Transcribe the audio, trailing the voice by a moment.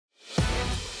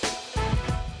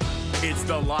It's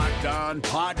the Locked On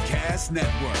Podcast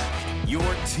Network,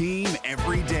 your team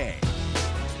every day.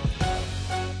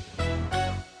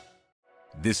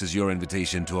 This is your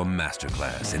invitation to a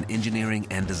masterclass in engineering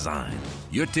and design.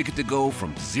 Your ticket to go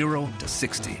from 0 to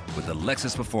 60 with the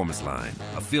Lexus Performance Line.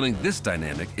 A feeling this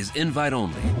dynamic is invite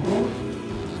only.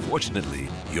 Fortunately,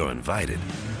 you're invited.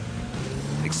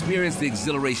 Experience the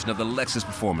exhilaration of the Lexus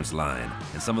Performance Line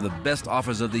and some of the best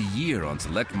offers of the year on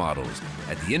select models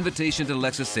at the Invitation to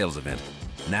Lexus sales event,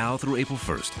 now through April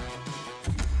 1st.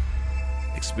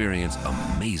 Experience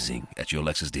amazing at your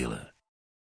Lexus dealer.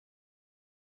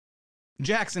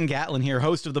 Jackson Gatlin here,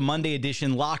 host of the Monday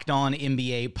edition Locked On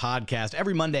NBA podcast.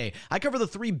 Every Monday, I cover the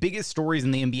three biggest stories in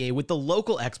the NBA with the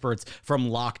local experts from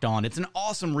Locked On. It's an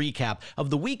awesome recap of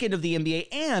the weekend of the NBA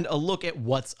and a look at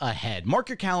what's ahead. Mark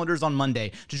your calendars on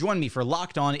Monday to join me for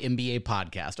Locked On NBA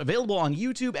podcast, available on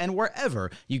YouTube and wherever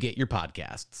you get your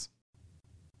podcasts.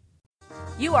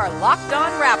 You are Locked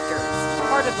On Raptors,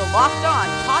 part of the Locked On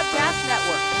Podcast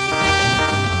Network.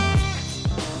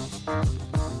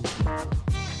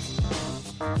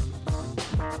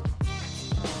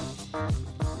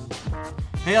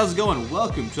 Hey, how's it going?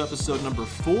 Welcome to episode number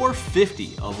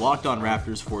 450 of Locked On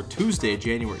Raptors for Tuesday,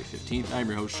 January 15th. I'm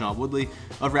your host, Sean Woodley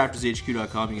of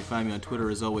RaptorsHQ.com. You can find me on Twitter,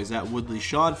 as always, at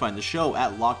WoodleySean. Find the show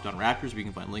at Locked On Raptors, where you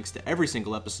can find links to every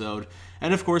single episode.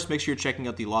 And, of course, make sure you're checking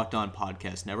out the Locked On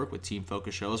Podcast Network with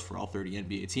team-focused shows for all 30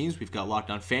 NBA teams. We've got Locked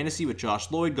On Fantasy with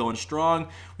Josh Lloyd going strong.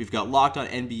 We've got Locked On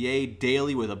NBA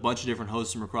Daily with a bunch of different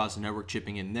hosts from across the network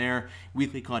chipping in there.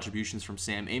 Weekly contributions from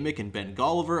Sam Amick and Ben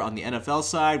Golliver. On the NFL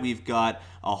side, we've got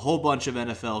a whole bunch of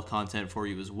NFL content for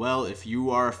you as well. If you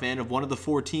are a fan of one of the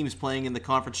four teams playing in the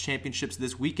conference championships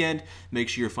this weekend, make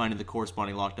sure you're finding the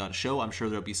corresponding Locked On show. I'm sure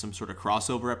there'll be some sort of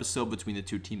crossover episode between the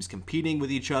two teams competing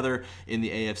with each other in the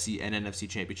AFC and NFC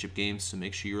championship games. So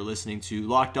make sure you're listening to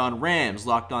Locked On Rams,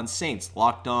 Locked On Saints,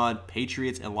 Locked On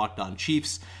Patriots, and Locked On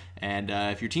Chiefs. And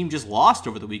if your team just lost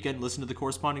over the weekend, listen to the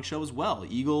corresponding show as well.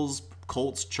 Eagles,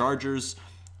 Colts, Chargers,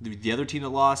 the other team that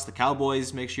lost, the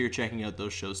Cowboys. Make sure you're checking out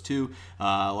those shows too.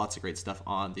 Lots of great stuff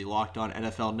on the Locked On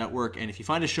NFL Network. And if you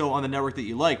find a show on the network that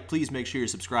you like, please make sure you're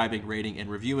subscribing, rating, and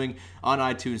reviewing on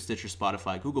iTunes, Stitcher,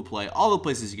 Spotify, Google Play, all the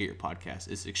places you get your podcasts.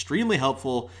 It's extremely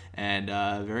helpful and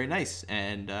very nice,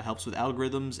 and helps with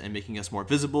algorithms and making us more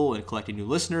visible and collecting new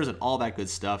listeners and all that good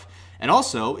stuff. And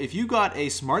also, if you got a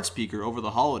smart speaker over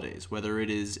the holidays, whether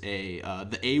it is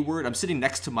the A word, I'm sitting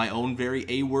next to my own very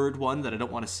A word one that I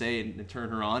don't want to say and turn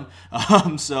her on.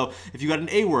 So if you got an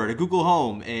A word, a Google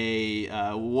Home,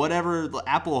 a whatever, the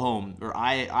Apple Home or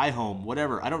iHome,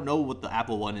 whatever, I don't know what the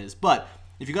Apple one is, but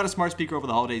if you got a smart speaker over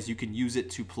the holidays, you can use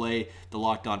it to play the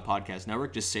Locked On Podcast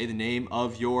Network. Just say the name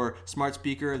of your smart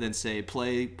speaker, then say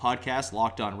play podcast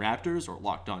Locked On Raptors or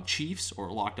Locked On Chiefs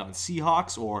or Locked On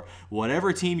Seahawks or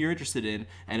whatever team you're interested in,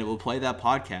 and it will play that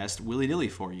podcast willy-nilly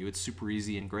for you. It's super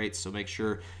easy and great, so make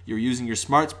sure you're using your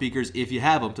smart speakers, if you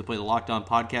have them, to play the Locked On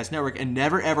Podcast Network and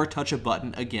never ever touch a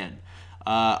button again.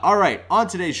 All right, on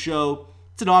today's show,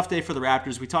 it's an off day for the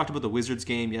Raptors. We talked about the Wizards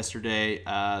game yesterday.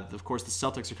 Of course, the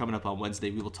Celtics are coming up on Wednesday.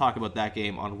 We will talk about that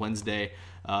game on Wednesday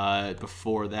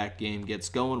before that game gets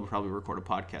going. We'll probably record a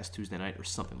podcast Tuesday night or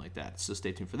something like that, so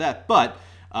stay tuned for that. But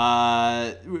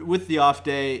with the off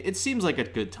day, it seems like a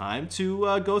good time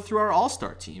to go through our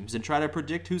All-Star teams and try to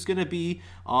predict who's going to be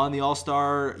on the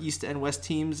All-Star East and West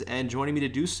teams. And joining me to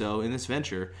do so in this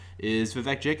venture is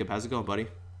Vivek Jacob. How's it going, buddy?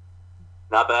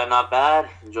 Not bad, not bad.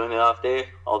 Enjoying the off day,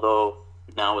 although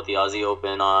now with the Aussie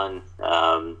Open on,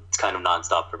 it's kind of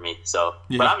nonstop for me. So,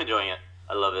 yeah. But I'm enjoying it.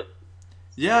 I love it.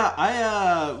 Yeah,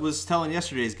 I was telling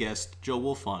yesterday's guest, Joe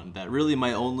Wolfond, that really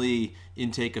my only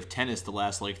intake of tennis the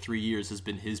last 3 years has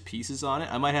been his pieces on it.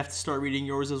 I might have to start reading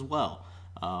yours as well,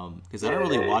 because I don't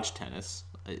really watch tennis.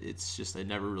 It's just it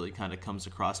never really kind of comes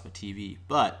across my TV,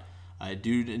 but I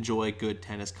do enjoy good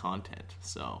tennis content.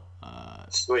 So,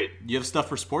 sweet. You have stuff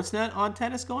for Sportsnet on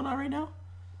tennis going on right now?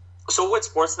 So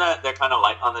with Sportsnet, they're kind of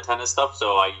light on the tennis stuff.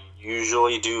 So I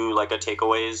usually do a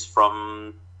takeaways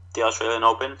from the Australian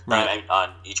Open, right,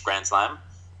 on each Grand Slam.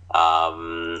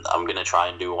 I'm gonna try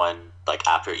and do one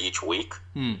after each week.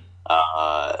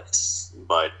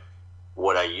 But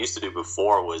what I used to do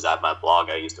before was at my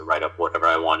blog, I used to write up whatever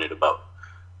I wanted about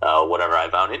whatever I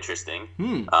found interesting.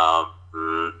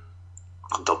 The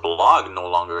blog no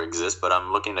longer exists, but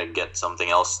I'm looking to get something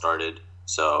else started.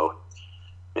 So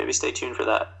maybe stay tuned for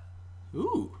that.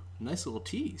 Ooh, nice little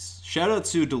tease. Shout out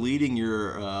to deleting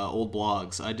your old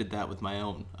blogs. I did that with my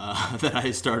own that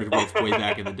I started with way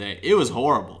back in the day. It was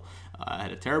horrible. I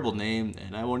had a terrible name,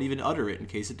 and I won't even utter it in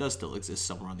case it does still exist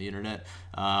somewhere on the internet.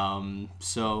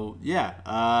 So, yeah.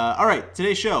 All right,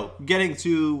 today's show, getting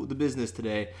to the business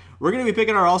today. We're going to be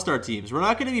picking our all-star teams. We're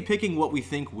not going to be picking what we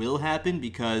think will happen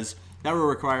because that will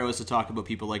require us to talk about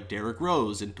people like Derrick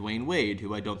Rose and Dwayne Wade,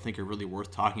 who I don't think are really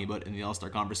worth talking about in the All-Star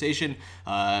conversation.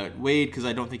 Wade, because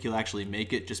I don't think he'll actually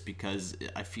make it, just because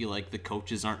I feel like the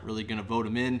coaches aren't really going to vote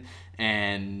him in.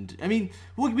 And, I mean,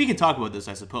 we can talk about this,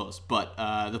 I suppose, but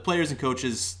the players and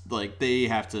coaches, like, they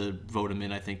have to vote him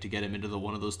in, I think, to get him into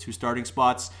one of those 2 starting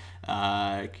spots.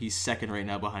 He's second right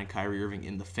now behind Kyrie Irving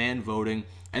in the fan voting.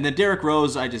 And then Derrick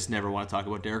Rose, I just never want to talk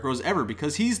about Derrick Rose ever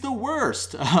because he's the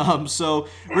worst. So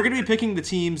we're going to be picking the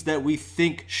teams that we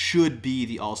think should be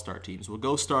the All-Star teams. We'll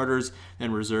go starters,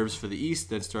 then reserves for the East,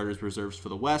 then starters, reserves for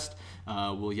the West.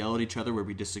 We'll yell at each other where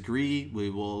we disagree. We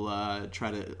will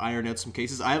try to iron out some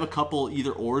cases. I have a couple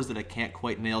either-ors that I can't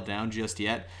quite nail down just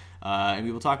yet. And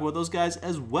we will talk about those guys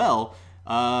as well.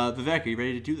 Vivek, are you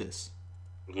ready to do this?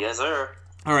 Yes, sir.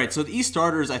 All right, so the East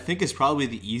starters, I think, is probably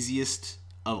the easiest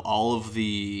of all of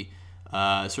the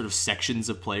sort of sections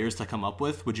of players to come up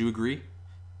with. Would you agree?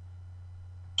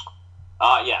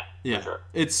 Yeah. Yeah. Sure.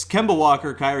 It's Kemba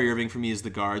Walker, Kyrie Irving for me as the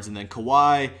guards, and then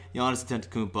Kawhi, Giannis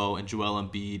Antetokounmpo, and Joel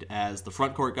Embiid as the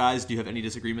front court guys. Do you have any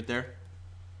disagreement there?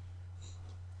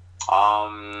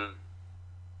 I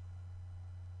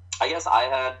guess I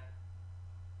had...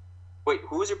 Wait,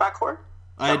 who was your backcourt?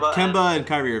 I had Kemba and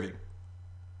Kyrie Irving.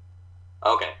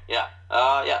 Okay, yeah.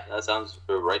 Yeah, that sounds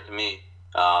right to me.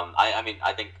 I mean,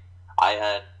 I think I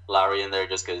had Lowry in there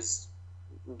just because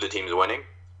the team's winning.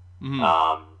 Mm-hmm.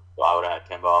 So I would have had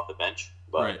Kemba off the bench,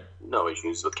 but right. No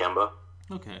issues with Kemba.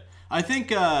 Okay. I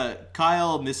think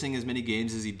Kyle missing as many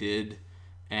games as he did,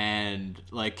 and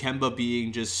like Kemba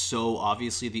being just so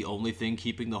obviously the only thing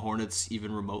keeping the Hornets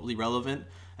even remotely relevant,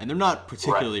 and they're not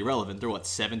particularly relevant. They're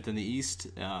 7th in the East,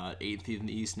 8th in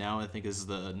the East now. I think is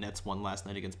the Nets won last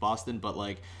night against Boston, but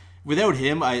like without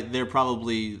him, they're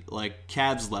probably like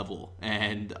Cavs level,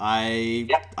 and I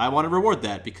want to reward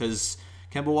that because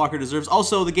Kemba Walker deserves.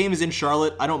 Also, the game is in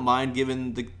Charlotte. I don't mind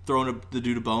throwing the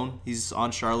dude a bone. He's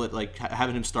on Charlotte. Like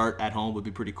having him start at home would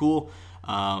be pretty cool.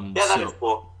 That is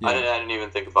cool. Yeah. I didn't even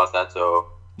think about that. So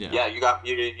yeah,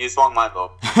 you swung my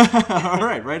vote. All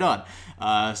right on.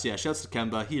 So yeah, shouts to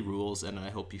Kemba. He rules, and I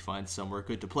hope he finds somewhere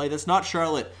good to play. That's not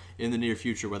Charlotte in the near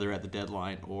future, whether at the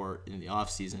deadline or in the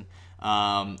offseason.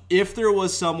 If there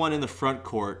was someone in the front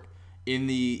court in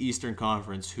the Eastern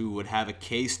Conference who would have a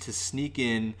case to sneak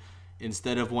in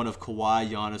instead of one of Kawhi,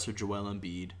 Giannis, or Joel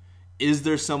Embiid, is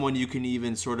there someone you can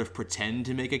even sort of pretend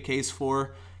to make a case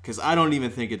for? Because I don't even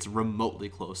think it's remotely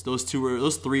close. Those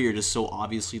 3 are just so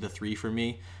obviously the 3 for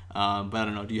me. But I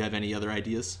don't know. Do you have any other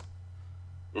ideas?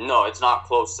 No, it's not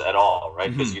close at all,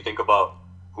 right? Because you think about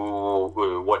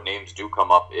what names do come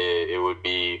up, it would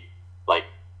be like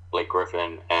Blake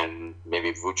Griffin and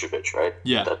maybe Vucevic, right?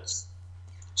 Yeah. It's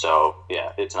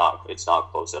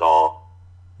not close at all.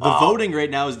 The voting right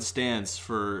now as it stands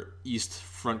for East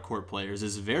front court players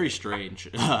is very strange.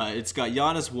 It's got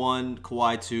Giannis 1,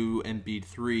 Kawhi 2, Embiid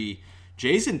 3,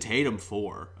 Jason Tatum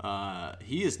 4.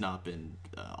 He has not been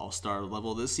all-star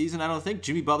level this season, I don't think.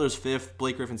 Jimmy Butler's 5th,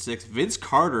 Blake Griffin 6th, Vince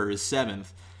Carter is 7th.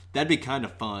 That'd be kind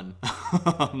of fun.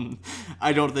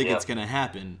 I don't think it's going to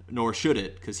happen, nor should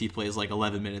it, because he plays like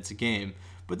 11 minutes a game.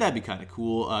 But that'd be kind of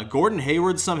cool. Gordon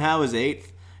Hayward somehow is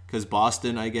 8th. Because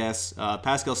Boston, I guess.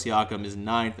 Pascal Siakam is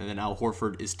 9th, and then Al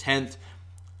Horford is 10th.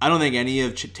 I don't think any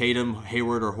of Tatum,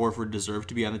 Hayward, or Horford deserve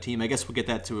to be on the team. I guess we'll get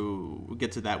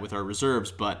to that with our reserves,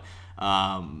 but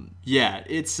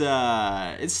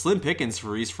it's slim pickings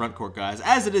for East frontcourt guys,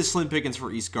 as it is slim pickings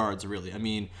for East guards. Really, I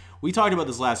mean, we talked about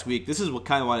this last week. This is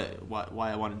why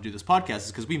I wanted to do this podcast is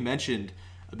because we mentioned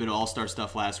a bit of All-Star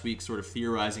stuff last week, sort of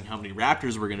theorizing how many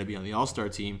Raptors were going to be on the All-Star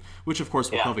team, which of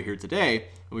course we'll cover here today.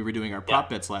 We were doing our prop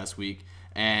bets last week,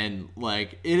 and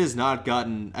like it has not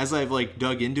gotten, as I've like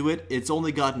dug into it, it's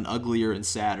only gotten uglier and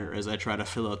sadder as I try to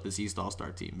fill out this East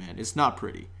All-Star team, man. It's not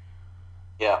pretty.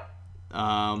 Yeah.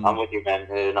 I'm with you, man.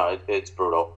 No, it's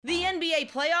brutal. The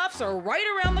NBA playoffs are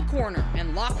right around the corner,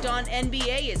 and Locked On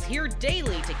NBA is here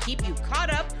daily to keep you caught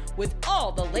up with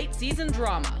all the late season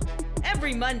drama.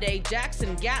 Every Monday,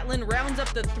 Jackson Gatlin rounds up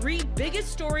the 3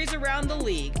 biggest stories around the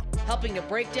league, helping to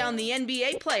break down the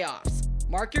NBA playoffs.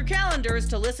 Mark your calendars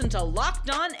to listen to Locked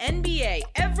On NBA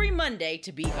every Monday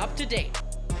to be up to date.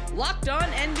 Locked On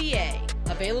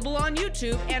NBA, available on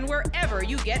YouTube and wherever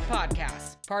you get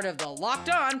podcasts. Part of the Locked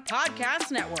On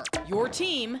Podcast Network, your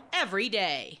team every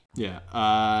day.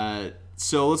 Yeah,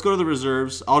 so let's go to the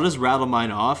reserves. I'll just rattle mine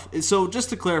off. So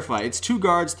just to clarify, it's 2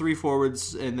 guards, 3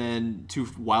 forwards, and then 2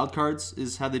 wild cards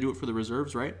is how they do it for the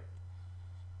reserves, right?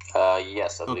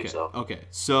 Yes, I believe so. Okay.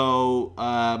 So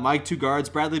my two guards,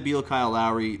 Bradley Beal, Kyle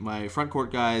Lowry. My front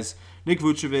court guys, Nick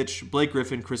Vucevic, Blake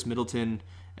Griffin, Chris Middleton,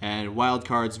 and wild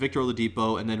cards, Victor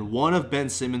Oladipo, and then one of Ben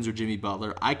Simmons or Jimmy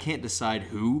Butler. I can't decide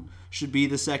who should be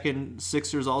the second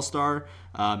Sixers All-Star.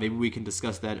 Maybe we can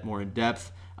discuss that more in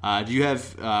depth. Do you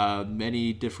have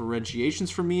many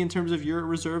differentiations for me in terms of your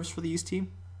reserves for the East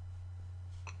team?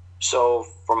 So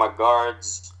for my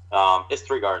guards, it's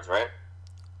 3 guards, right?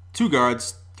 2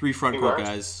 guards, 3 front court guards?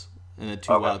 guys, and then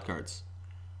 2 wild cards.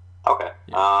 Okay.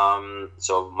 Yeah.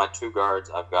 So my 2 guards,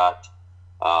 I've got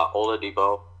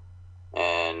Oladipo,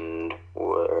 and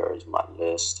where's my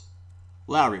list?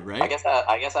 Lowry, right? I guess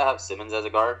I have Simmons as a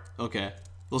guard. Okay.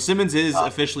 Well, Simmons is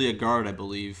officially a guard, I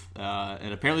believe,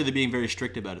 and apparently they're being very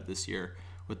strict about it this year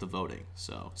with the voting.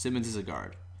 So Simmons is a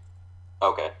guard.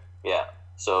 Okay. Yeah.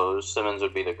 So Simmons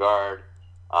would be the guard.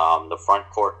 The front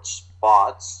court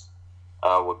spots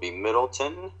would be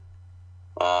Middleton,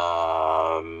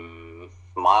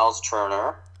 Miles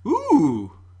Turner.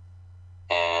 Ooh.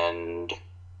 And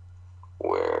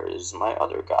where is my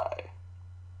other guy?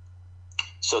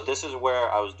 So this is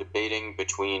where I was debating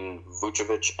between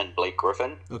Vucevic and Blake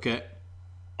Griffin. Okay.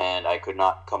 And I could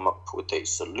not come up with a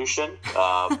solution.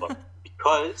 But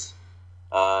because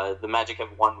the Magic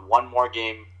have won one more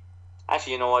game.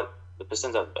 Actually, you know what? The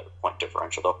Pistons have a better point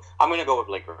differential, though. I'm going to go with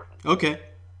Blake Griffin. Okay.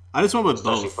 I just went with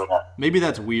Especially both. for that. Maybe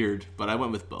that's weird, but I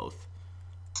went with both.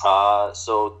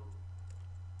 So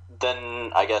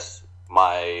then I guess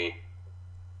my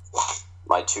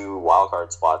 2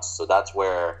 wildcard spots. So that's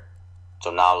where. So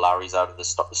now Lowry's out of the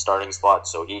starting spot,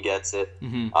 so he gets it.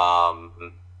 Mm-hmm.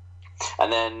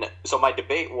 And then, so my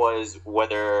debate was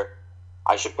whether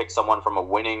I should pick someone from a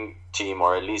winning team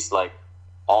or at least like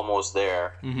almost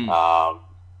there. Mm-hmm.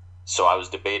 So I was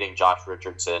debating Josh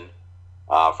Richardson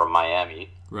from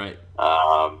Miami. Right.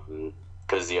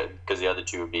 Because the other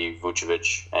 2 would be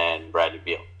Vucevic and Bradley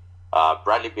Beal.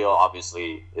 Bradley Beal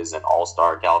obviously is an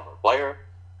all-star caliber player,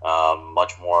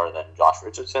 much more than Josh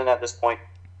Richardson at this point.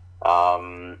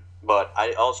 But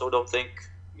I also don't think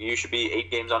you should be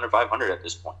 8 games under 500 at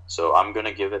this point. So I'm going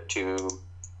to give it to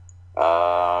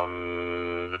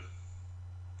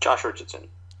Josh Richardson.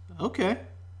 Okay.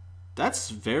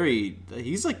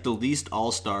 He's like the least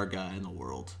all-star guy in the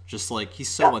world. Just like, he's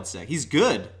so unsexy. He's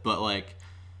good, but like,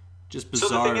 just bizarre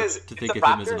so the thing is, to think of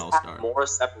him as Raptors an all-star. have more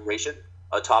separation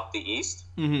atop the East.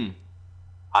 Mm-hmm.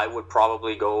 I would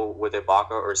probably go with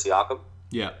Ibaka or Siakam.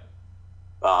 Yeah.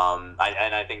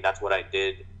 I think that's what I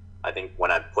did. I think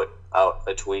when I put out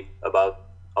a tweet about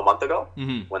a month ago,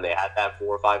 when they had that 4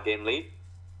 or 5 game lead,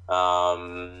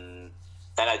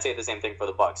 and I'd say the same thing for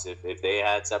the Bucks. If they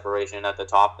had separation at the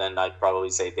top, then I'd probably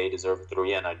say they deserve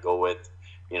 3, and I'd go with,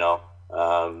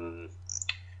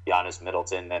 Giannis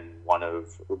Middleton and one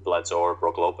of Bledsoe or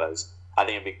Brook Lopez. I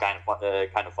think it'd be kind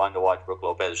of fun to watch Brook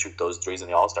Lopez shoot those threes in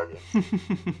the All-Star game.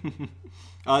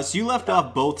 So you left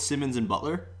off both Simmons and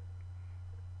Butler?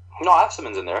 No, I have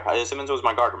Simmons in there. Simmons was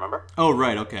my guard, remember? Oh,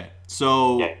 right, okay.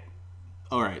 So, yeah.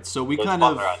 All right, so we It's kind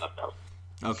Butler of... I left out.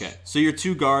 Okay, so your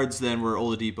 2 guards then were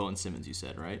Oladipo and Simmons, you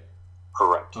said, right?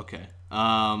 Correct. Okay.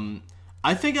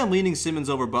 I think I'm leaning Simmons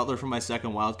over Butler for my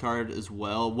second wild card as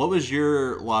well. What was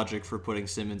your logic for putting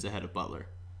Simmons ahead of Butler?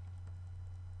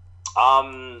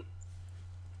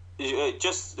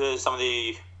 Just some of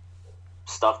the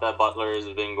stuff that Butler has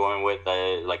been going with,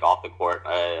 like off the court,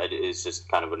 it's just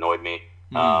kind of annoyed me.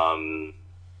 At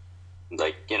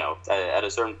a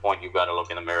certain point, you've got to look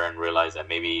in the mirror and realize that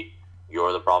maybe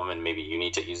you're the problem and maybe you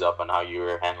need to ease up on how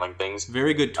you're handling things.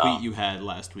 Very good tweet you had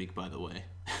last week, by the way.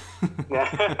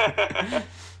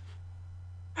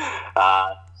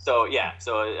 So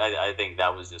I think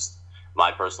that was just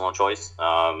my personal choice.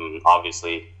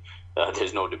 Obviously,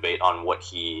 there's no debate on what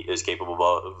he is capable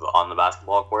of on the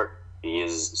basketball court. He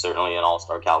is certainly an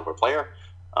all-star caliber player.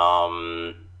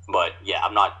 But yeah,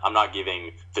 I'm not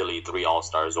giving Philly 3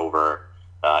 all-stars over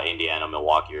Indiana,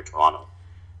 Milwaukee, or Toronto.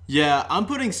 Yeah, I'm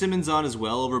putting Simmons on as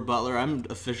well over Butler. I'm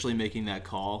officially making that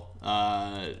call.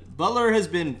 Butler has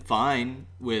been fine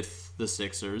with the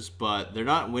Sixers, but they're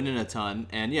not winning a ton.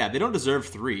 And yeah, they don't deserve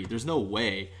 3. There's no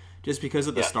way. Just because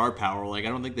of the star power, I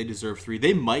don't think they deserve 3.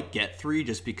 They might get 3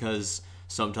 just because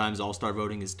sometimes all-star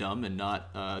voting is dumb and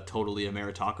not totally a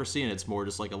meritocracy, and it's more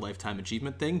just like a lifetime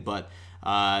achievement thing. But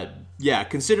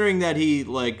considering that he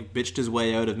bitched his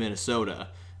way out of Minnesota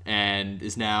and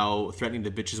is now threatening to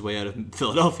bitch his way out of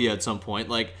Philadelphia at some point,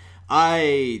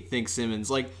 I think Simmons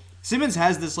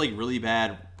has this really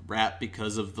bad rap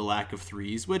because of the lack of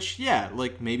threes, which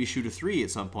maybe shoot a 3 at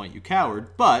some point, you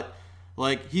coward, but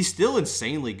he's still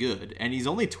insanely good, and he's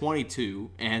only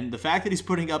 22, and the fact that he's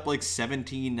putting up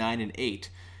 17, 9, and 8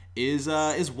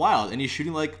 is wild, and he's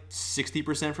shooting like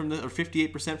 60% from the or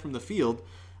 58% from the field.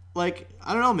 Like,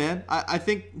 I don't know, man. I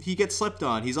think he gets slept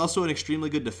on. He's also an extremely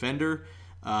good defender.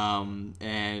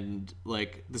 And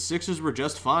like the Sixers were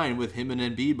just fine with him and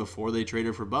Embiid before they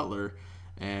traded for Butler.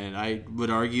 And I would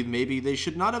argue maybe they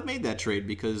should not have made that trade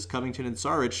because Covington and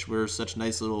Saric were such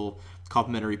nice little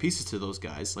complementary pieces to those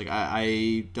guys. Like,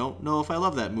 I don't know if I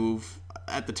love that move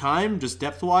at the time, just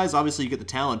depth-wise. Obviously, you get the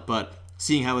talent, but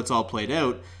seeing how it's all played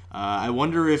out, I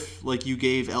wonder if, like, you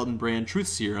gave Elton Brand truth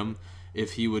serum,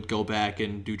 if he would go back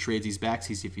and do tradesies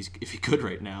backsies if he could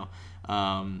right now.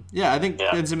 I think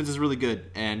Ben Simmons is really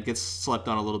good and gets slept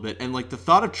on a little bit. And, like, the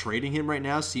thought of trading him right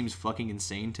now seems fucking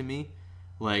insane to me.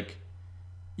 Like,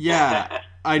 yeah,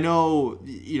 I know,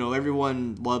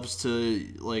 everyone loves to,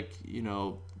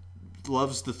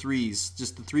 loves the threes.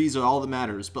 Just the threes are all that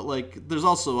matters. But, like, there's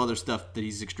also other stuff that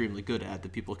he's extremely good at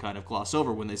that people kind of gloss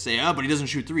over when they say, but he doesn't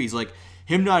shoot threes. Like,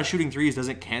 him not shooting threes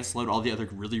doesn't cancel out all the other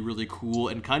really, really cool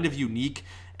and kind of unique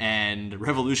and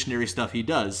revolutionary stuff he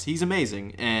does. He's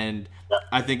amazing, and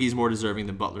I think he's more deserving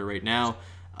than Butler right now.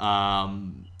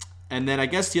 And then I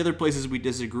guess the other places we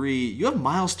disagree, you have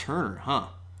Miles Turner, huh?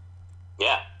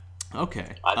 Yeah.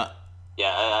 Okay.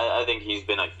 I think he's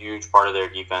been a huge part of their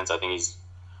defense. I think he's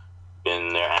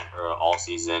been their anchor all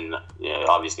season. Yeah,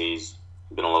 obviously he's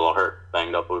been a little hurt,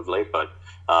 banged up of late, but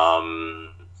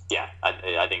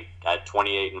I think at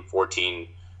 28 and 14,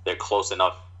 they're close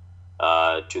enough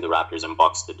to the Raptors and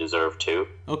Bucks to deserve 2.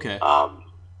 Okay.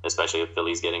 Especially if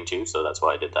Philly's getting 2, so that's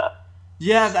why I did that.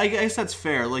 Yeah, I guess that's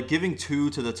fair. Like, giving 2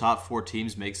 to the top 4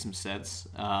 teams makes some sense.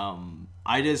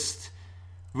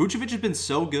 Vucevic has been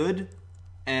so good,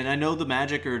 and I know the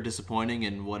Magic are disappointing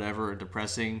and whatever,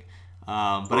 depressing,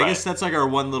 but right. I guess that's like our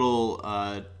one little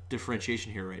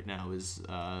differentiation here right now is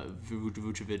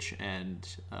Vucevic and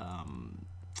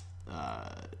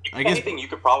I guess anything you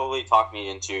could probably talk me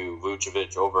into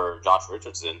Vucevic over Josh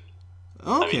Richardson.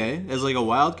 Okay, as like a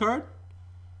wild card.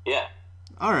 Yeah.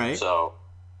 All right. So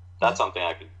that's something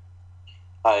I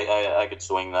could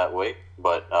swing that way,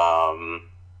 but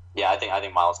I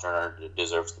think Miles Turner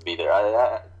deserves to be there.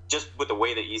 I just with the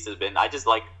way the East has been, I just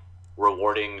like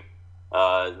rewarding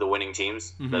the winning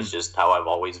teams. Mm-hmm. That's just how I've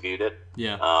always viewed it.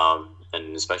 Yeah.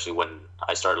 And especially when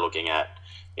I started looking at,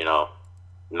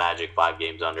 Magic 5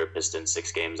 games under, Pistons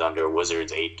 6 games under,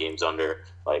 Wizards 8 games under.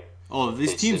 Like,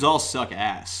 these teams all suck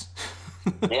ass.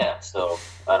 Yeah, so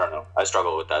I don't know. I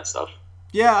struggle with that stuff.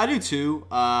 Yeah, I do too.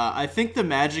 I think the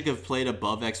Magic have played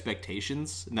above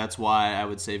expectations, and that's why I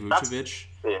would say Vucevic.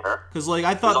 Because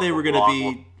I thought they were going to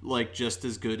be just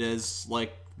as good as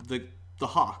the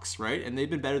Hawks, right? And they've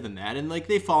been better than that, and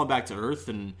they've fallen back to earth,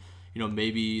 and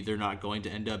maybe they're not going to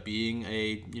end up being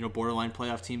a borderline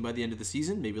playoff team by the end of the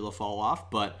season. Maybe they'll fall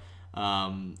off, but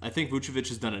I think Vucevic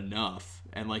has done enough,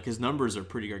 and his numbers are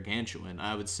pretty gargantuan.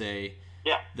 I would say.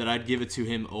 Yeah. That I'd give it to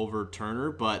him over Turner,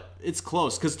 but it's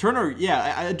close. Because Turner,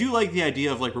 I do like the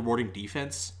idea of rewarding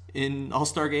defense in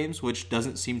All-Star games, which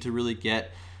doesn't seem to really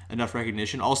get enough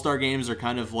recognition. All-Star games are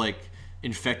kind of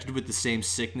infected with the same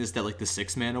sickness that the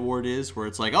Six-Man Award is, where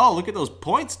it's look at those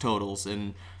points totals,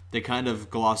 and they kind of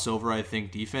gloss over, I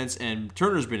think, defense. And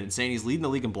Turner's been insane. He's leading the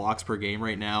league in blocks per game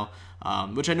right now,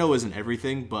 which I know isn't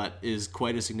everything, but is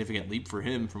quite a significant leap for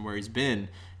him from where he's been.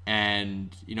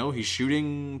 And, he's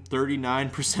shooting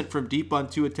 39% from deep on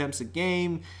 2 attempts a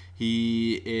game.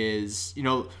 He is,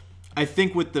 I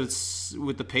think with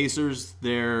the Pacers,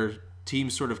 their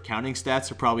team's sort of counting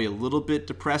stats are probably a little bit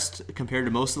depressed compared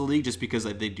to most of the league just because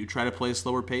they do try to play a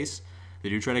slower pace. They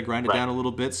do try to grind it down a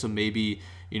little bit. So maybe,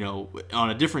 on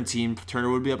a different team,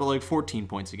 Turner would be up at 14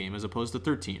 points a game as opposed to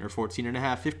 13 or 14 and a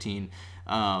half, 15.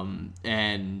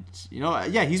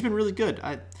 He's been really good.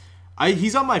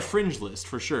 He's on my fringe list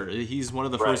for sure. He's one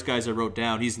of the first guys I wrote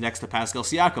down. He's next to Pascal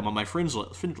Siakam on my fringe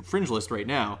list right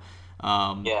now.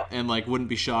 And wouldn't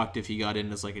be shocked if he got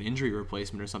in as an injury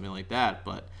replacement or something like that.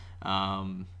 But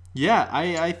I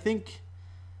think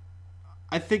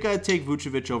I'd take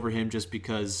Vucevic over him just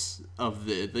because of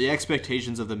the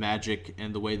expectations of the Magic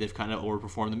and the way they've kind of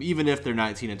overperformed them. Even if they're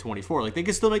 19 and 24, they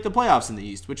can still make the playoffs in the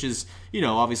East, which is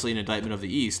obviously an indictment of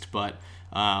the East. But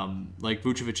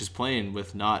Vucevic is playing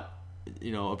with not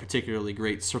a particularly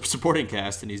great supporting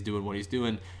cast, and he's doing what he's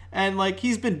doing, and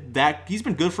he's been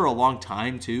good for a long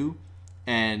time too,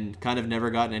 and kind of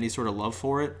never gotten any sort of love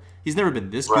for it. He's never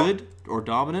been this good or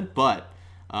dominant, but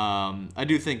I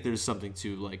do think there's something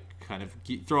to kind of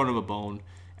throwing him a bone.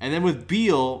 And then with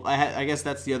Beal, I guess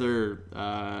that's the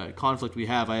other conflict we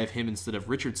have. I have him instead of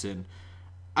Richardson.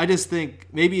 I just think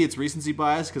maybe it's recency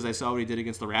bias because I saw what he did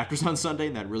against the Raptors on Sunday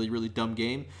in that really, really dumb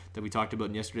game that we talked about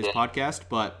in yesterday's podcast,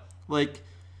 but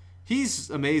he's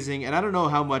amazing, and I don't know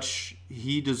how much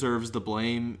he deserves the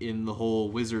blame in the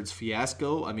whole Wizards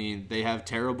fiasco. I mean, they have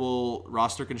terrible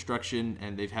roster construction,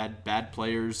 and they've had bad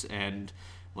players, and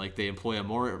like they employ a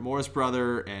Morris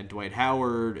brother and Dwight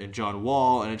Howard and John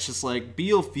Wall, and it's just like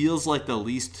Beal feels like the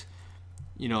least,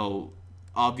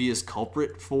 obvious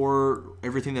culprit for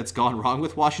everything that's gone wrong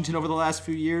with Washington over the last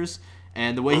few years.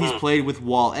 And the way he's played with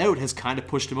Wall out has kind of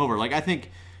pushed him over. Like, I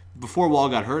think before Wall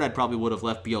got hurt, I probably would have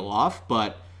left Beal off,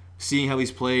 but seeing how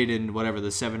he's played in the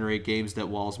 7 or 8 games that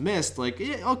Wall's missed, like,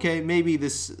 okay, maybe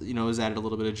this, has added a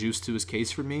little bit of juice to his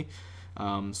case for me.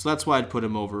 So that's why I'd put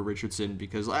him over Richardson,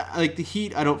 because like the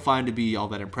Heat, I don't find to be all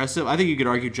that impressive. I think you could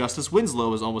argue Justice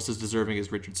Winslow is almost as deserving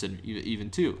as Richardson, even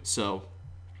too. So,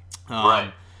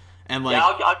 right. And like, yeah,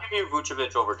 I'll give you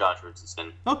Vucevic over Josh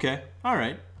Richardson. Okay, all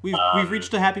right. We've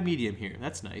reached a happy medium here.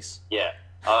 That's nice. Yeah,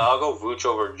 I'll go Vooch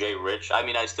over Jay Rich. I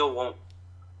mean, I still won't.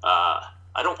 I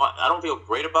don't feel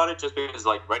great about it just because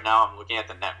like right now I'm looking at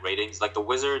the net ratings. Like the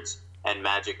Wizards and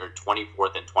Magic are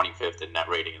 24th and 25th in net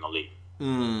rating in the league.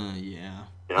 Yeah.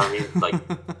 You know what I mean? Like,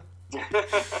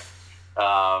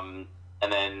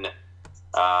 and then.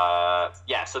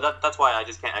 So that's why I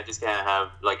just can't have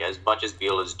like as much as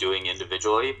Beal is doing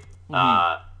individually.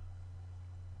 At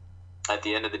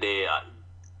the end of the day,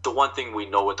 the one thing we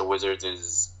know with the Wizards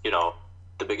is the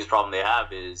biggest problem they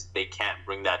have is they can't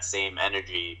bring that same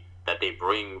energy that they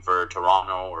bring for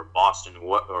Toronto or Boston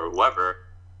or whoever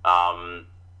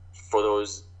for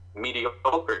those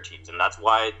mediocre teams, and that's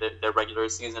why their regular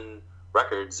season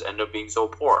records end up being so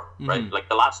poor, right? Like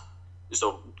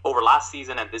over last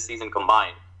season and this season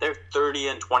combined, they're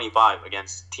 30-25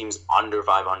 against teams under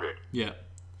 500. Yeah,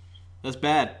 that's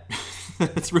bad.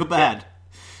 That's real bad.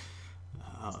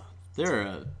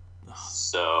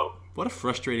 What a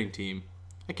frustrating team.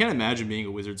 I can't imagine being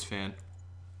a Wizards fan.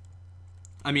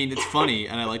 I mean, it's funny,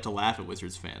 and I like to laugh at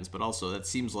Wizards fans, but also that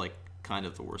seems like kind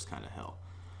of the worst kind of hell.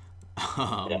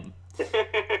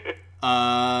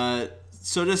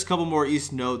 So just a couple more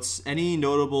East notes. Any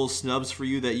notable snubs for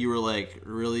you that you were like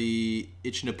really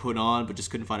itching to put on, but just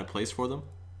couldn't find a place for them?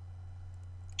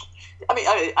 I mean,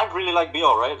 I really like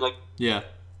Beal, right? Like, yeah.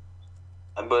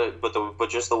 But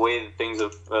just the way things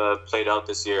have played out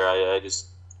this year, I just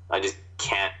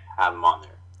can't have him on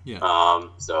there. Yeah.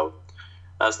 So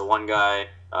that's the one guy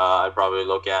I'd probably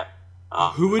look at.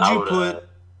 Who would you put?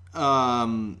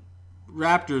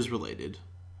 Raptors related.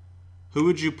 Who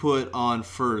would you put on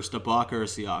first, Ibaka or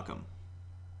Siakam?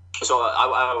 So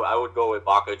I would go with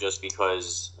Ibaka just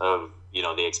because of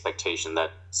the expectation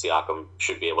that Siakam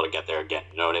should be able to get there again.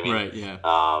 You know what I mean? Right. Yeah.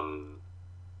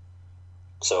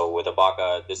 So with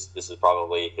Ibaka, this is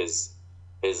probably his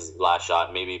last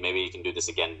shot. Maybe he can do this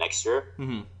again next year.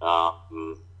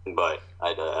 Mm-hmm. But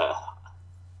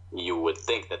you would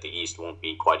think that the East won't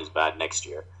be quite as bad next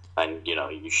year, and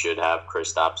you should have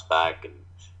Kristaps back,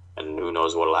 and who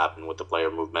knows what will happen with the player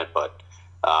movement. But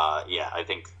I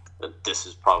think that this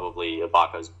is probably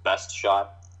Ibaka's best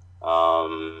shot.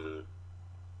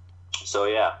 So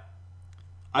yeah,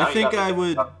 I think I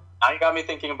would. Now you got me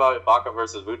thinking about Ibaka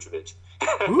versus Vucevic.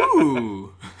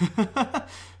 Ooh,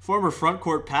 former front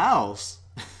court pals.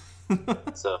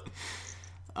 So,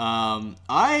 I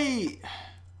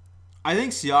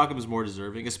think Siakam is more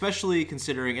deserving, especially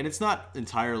considering, and it's not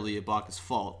entirely Ibaka's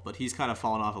fault, but he's kind of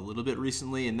fallen off a little bit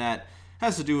recently, and that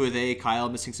has to do with A, Kyle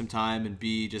missing some time, and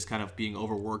B, just kind of being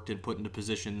overworked and put into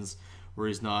positions where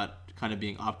he's not kind of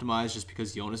being optimized just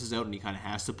because Jonas is out and he kind of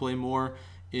has to play more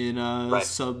in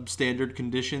substandard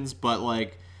conditions. But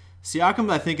like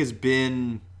Siakam, I think, has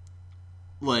been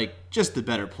like just the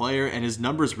better player, and his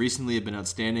numbers recently have been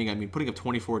outstanding. I mean, putting up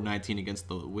 24-19 against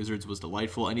the Wizards was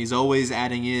delightful, and he's always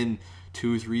adding in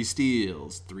 2-3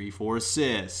 steals, 3-4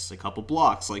 assists, a couple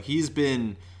blocks. Like, he's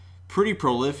been pretty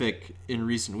prolific in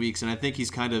recent weeks, and I think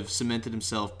he's kind of cemented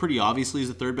himself pretty obviously as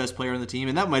the third best player on the team,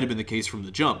 and that might have been the case from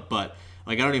the jump, but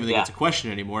like, I don't even think it's a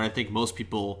question anymore. I think most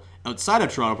people outside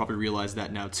of Toronto probably realize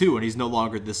that now too, and he's no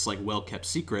longer this like well-kept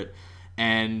secret.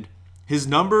 And his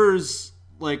numbers,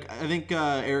 like, I think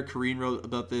Eric Kareen wrote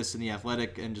about this in The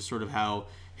Athletic, and just sort of how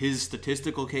his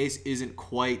statistical case isn't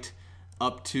quite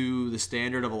up to the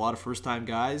standard of a lot of first-time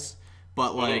guys,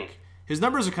 but like his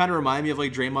numbers are kind of remind me of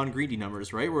like Draymond Green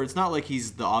numbers, right? Where it's not like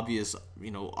he's the obvious,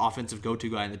 offensive go-to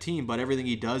guy in the team, but everything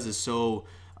he does is so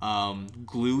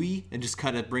gluey and just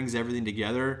kind of brings everything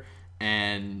together.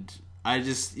 And I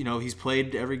just, he's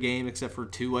played every game except for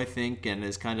 2, I think, and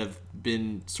has kind of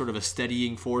been sort of a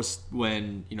steadying force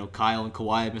when, Kyle and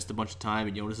Kawhi have missed a bunch of time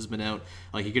and Jonas has been out.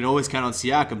 Like, you can always count on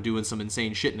Siakam doing some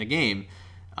insane shit in a game.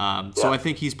 So I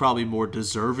think he's probably more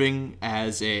deserving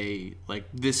as a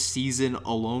this season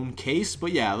alone case.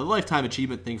 But yeah, the lifetime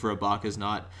achievement thing for Ibaka is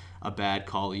not a bad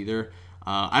call either.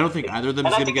 I don't think either of them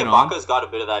is going to get on. Ibaka's got a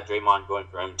bit of that Draymond going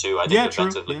for him too. I think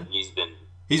defensively he's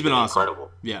been awesome.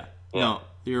 Incredible. Yeah. No,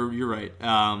 you're right.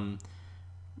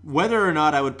 Whether or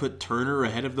not I would put Turner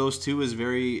ahead of those two is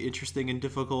very interesting and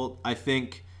difficult. I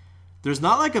think there's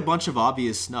not a bunch of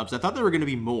obvious snubs. I thought there were going to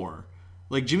be more.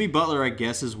 Jimmy Butler, I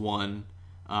guess, is one.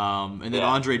 And then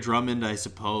Andre Drummond, I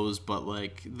suppose, but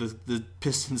the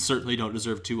Pistons certainly don't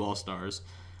deserve 2 All-Stars.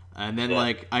 And then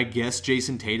I guess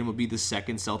Jason Tatum would be the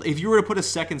second Celtic. If you were to put a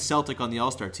second Celtic on the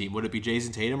All-Star team, would it be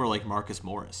Jason Tatum or Marcus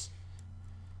Morris?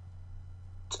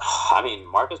 I mean,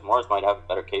 Marcus Morris might have a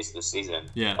better case this season.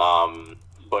 Yeah.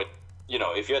 But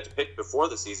if you had to pick before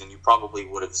the season, you probably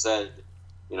would have said,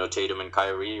 Tatum and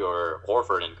Kyrie or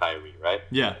Horford and Kyrie, right?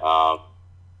 Yeah.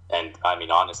 And I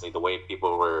mean, honestly, the way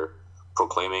people were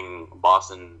proclaiming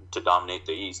Boston to dominate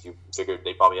the East, you figured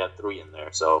they probably had 3 in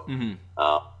there. So,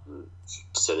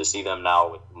 so to see them now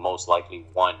with most likely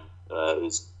 1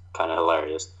 is kind of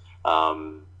hilarious.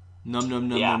 Num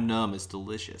num. It's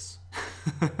delicious.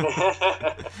 So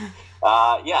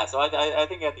I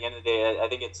think at the end of the day, I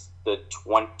think it's the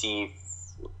 20.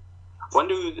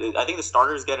 I think the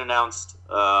starters get announced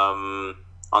on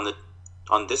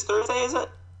this Thursday? Is it?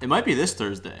 It might be this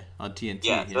Thursday on TNT.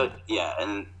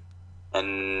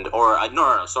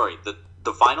 Sorry.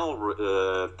 The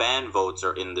final fan votes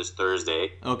are in this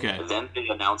Thursday. Okay. Then they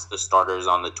announce the starters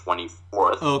on the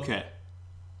 24th. Okay.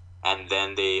 And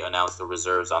then they announce the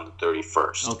reserves on the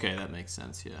 31st. Okay, that makes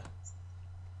sense, yeah.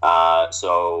 I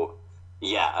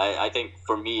think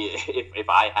for me, if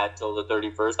I had till the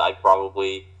 31st, I'd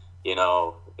probably,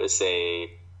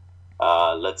 say,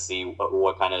 let's see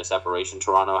what kind of separation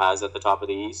Toronto has at the top of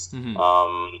the East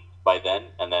by then.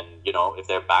 And then, if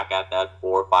they're back at that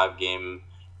 4 or 5 game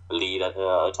lead at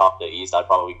top of the East, I'd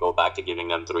probably go back to giving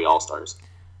them 3 All-Stars.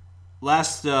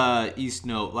 Last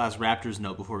Raptors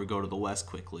note before we go to the West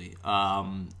quickly.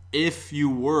 If you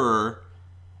were,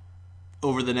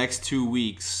 over the next 2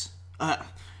 weeks,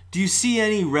 do you see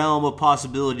any realm of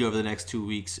possibility over the next 2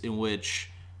 weeks in which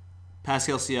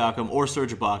Pascal Siakam or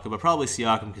Serge Ibaka, but probably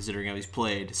Siakam considering how he's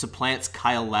played, supplants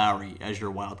Kyle Lowry as your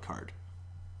wild card?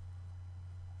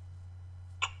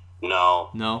 No,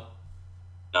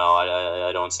 I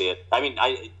don't see it. I mean,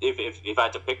 if I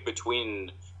had to pick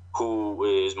between who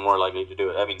is more likely to do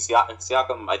it, I mean,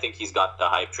 Siakam, I think he's got the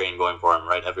hype train going for him,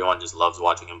 right? Everyone just loves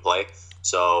watching him play.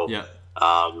 So,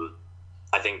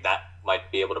 I think that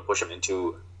might be able to push him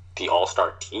into the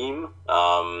All-Star team.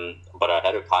 But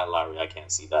ahead of Kyle Lowry, I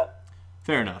can't see that.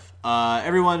 Fair enough.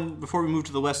 Everyone, before we move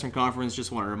to the Western Conference,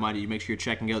 just want to remind you, make sure you're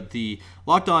checking out the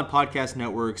Locked On Podcast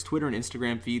Network's Twitter and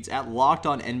Instagram feeds at Locked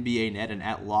On NBA Net and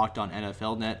at Locked On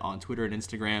NFL Net on Twitter and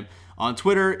Instagram. On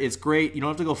Twitter, it's great. You don't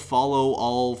have to go follow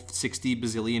all 60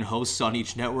 bazillion hosts on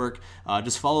each network.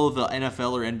 Just follow the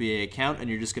NFL or NBA account, and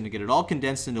you're just going to get it all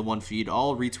condensed into one feed,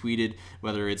 all retweeted,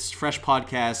 whether it's fresh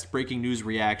podcast, breaking news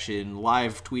reaction,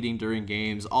 live tweeting during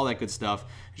games, all that good stuff.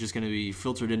 It's just going to be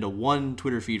filtered into one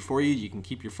Twitter feed for you. You can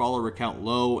keep your follower count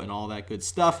low and all that good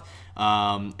stuff.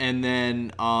 And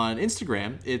then on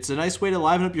Instagram, it's a nice way to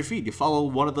liven up your feed. You follow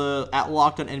one of the at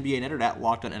Locked On NBA Net or at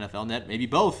Locked On NFL Net, maybe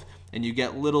both, and you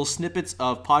get little snippets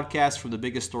of podcasts from the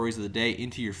biggest stories of the day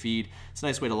into your feed. It's a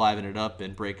nice way to liven it up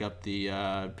and break up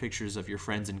the pictures of your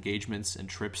friends' engagements and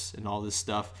trips and all this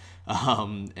stuff.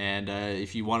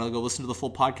 If you want to go listen to the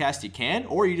full podcast, you can,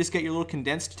 or you just get your little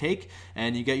condensed take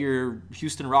and you get your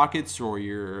Houston Rockets or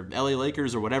your LA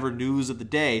Lakers or whatever news of the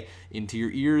day into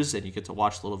your ears, and you get to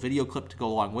watch a little video clip to go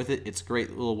along with it. It's a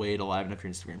great little way to liven up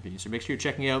your Instagram feed. So make sure you're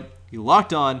checking out the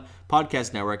Locked On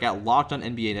Podcast Network at Locked On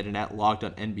NBA Net and at Locked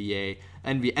On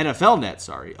NFL Net,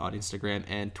 on Instagram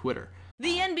and Twitter.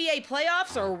 The NBA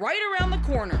playoffs are right around the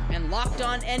corner, and Locked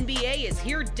On NBA is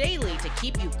here daily to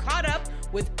keep you caught up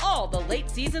with all the late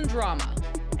season drama.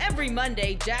 Every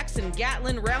Monday, Jackson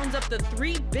Gatlin rounds up the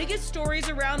 3 biggest stories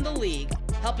around the league,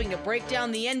 helping to break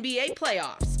down the NBA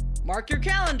playoffs. Mark your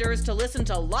calendars to listen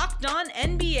to Locked On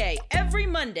NBA every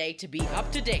Monday to be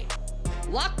up to date.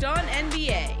 Locked On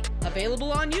NBA,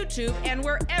 available on YouTube and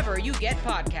wherever you get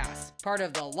podcasts. Part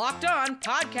of the Locked On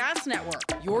Podcast Network,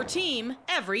 your team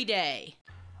every day.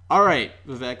 All right,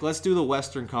 Vivek, let's do the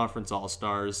Western Conference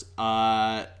All-Stars.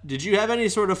 Did you have any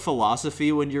sort of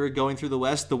philosophy when you were going through the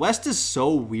West? The West is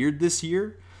so weird this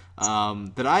year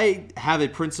that I have a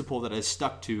principle that I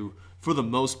stuck to for the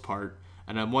most part,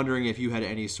 and I'm wondering if you had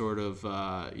any sort of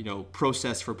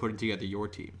process for putting together your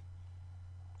team.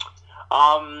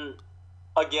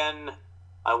 Again,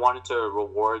 I wanted to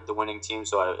reward the winning team,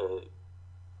 so I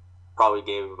probably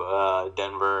gave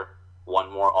Denver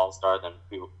one more All-Star than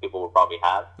people would probably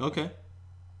have. Okay.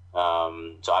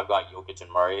 So I've got Jokic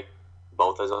and Murray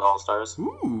both as All-Stars.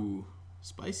 Ooh,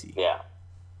 spicy. Yeah,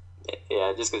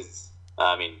 just because,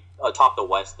 atop the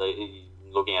West,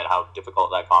 looking at how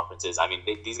difficult that conference is,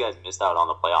 these guys missed out on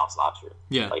the playoffs last year.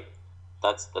 Yeah. Like,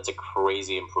 that's a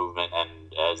crazy improvement,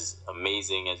 and as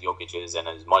amazing as Jokic is, and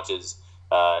as much as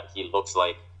he looks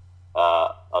like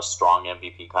a strong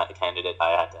MVP candidate, I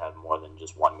had to have more than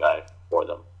just one guy for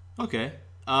them. Okay.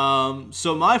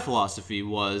 So my philosophy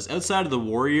was, outside of the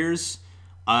Warriors,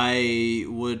 I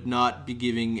would not be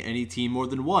giving any team more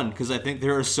than one, because I think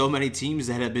there are so many teams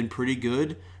that have been pretty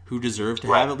good who deserve to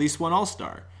have at least one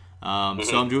All-Star. So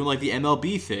I'm doing like the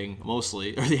MLB thing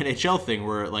mostly, or the NHL thing,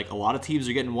 where like a lot of teams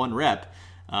are getting one rep.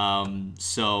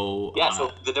 So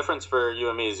the difference for you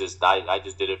and me is just I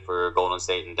just did it for Golden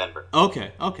State and Denver.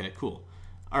 Okay, cool.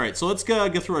 All right, so let's go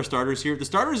through our starters here. The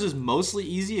starters is mostly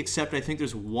easy, except I think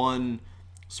there's one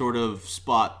sort of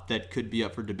spot that could be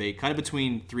up for debate, kind of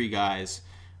between three guys.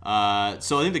 So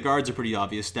I think the guards are pretty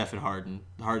obvious. Steph and Harden.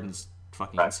 Harden's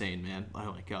fucking insane, man.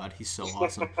 Oh my god, he's so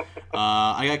awesome.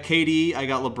 I got KD, I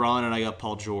got LeBron, and I got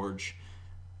Paul George.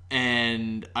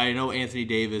 And I know Anthony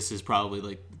Davis is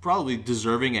probably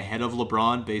deserving ahead of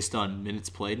LeBron based on minutes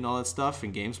played and all that stuff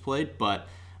and games played, but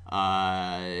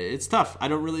it's tough. I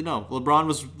don't really know. LeBron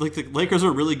was like, the Lakers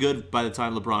were really good by the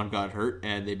time LeBron got hurt,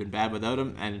 and they've been bad without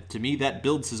him. And to me, that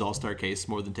builds his All-Star case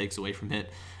more than takes away from it.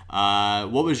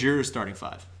 What was your starting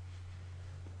five?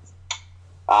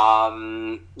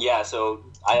 So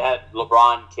I had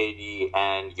LeBron, KD,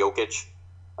 and Jokic.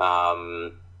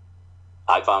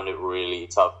 I found it really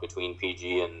tough between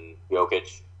PG and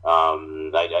Jokic.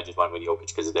 I just went with Jokic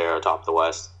because they're atop the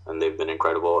West, and they've been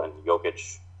incredible, and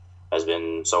Jokic has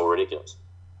been so ridiculous.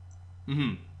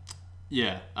 Mm-hmm.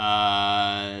 Yeah.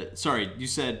 Sorry, you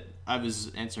said I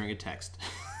was answering a text.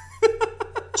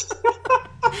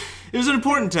 It was an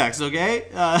important text, okay?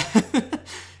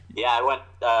 I went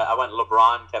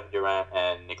LeBron, Kevin Durant,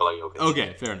 and Nikola Jokic.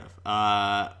 Okay, fair enough.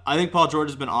 I think Paul George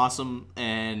has been awesome,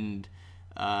 and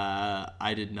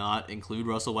I did not include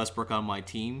Russell Westbrook on my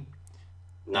team.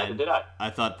 Neither did I. I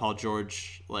thought Paul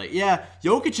George,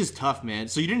 Jokic is tough, man.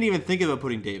 So you didn't even think about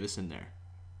putting Davis in there?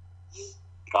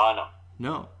 No.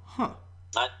 No. Huh.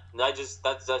 That's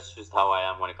just how I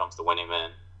am when it comes to winning,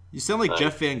 man. You sound like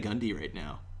Jeff Van Gundy right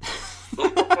now.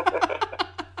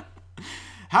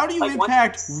 How do you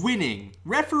impact winning,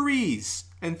 referees,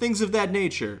 and things of that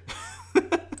nature?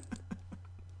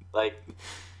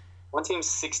 One team's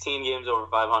 16 games over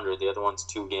 500, the other one's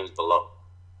 2 games below.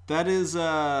 That is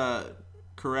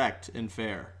correct and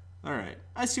fair. All right,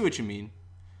 I see what you mean.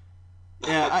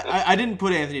 Yeah, I didn't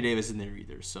put Anthony Davis in there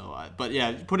either. But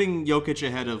putting Jokic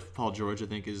ahead of Paul George, I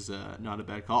think, is not a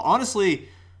bad call. Honestly,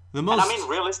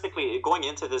 realistically, going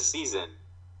into this season,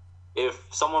 if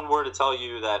someone were to tell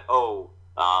you that,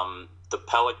 the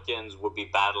Pelicans would be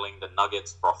battling the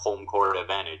Nuggets for home court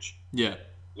advantage,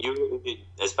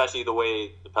 especially the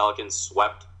way the Pelicans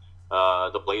swept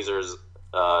the Blazers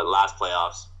last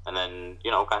playoffs, and then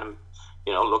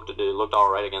looked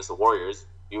all right against the Warriors,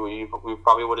 we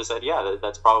probably would have said,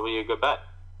 that's probably a good bet.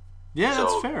 Yeah,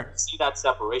 that's fair. See that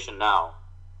separation now,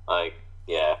 I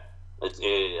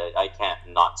can't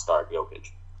not start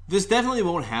Jokic. This definitely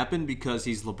won't happen because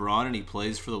he's LeBron and he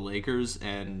plays for the Lakers,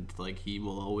 and he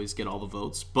will always get all the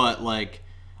votes. But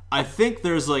I think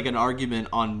there's an argument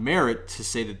on merit to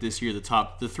say that this year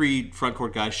the 3 front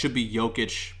court guys should be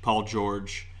Jokic, Paul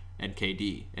George, and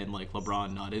KD, and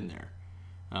LeBron not in there.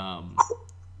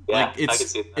 I can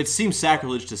see that. It seems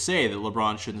sacrilege to say that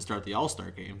LeBron shouldn't start the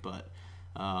All-Star game, but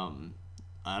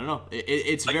I don't know.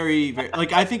 It's very, very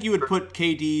I think you would put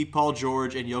KD, Paul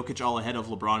George, and Jokic all ahead of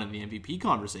LeBron in the MVP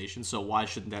conversation. So why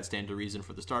shouldn't that stand to reason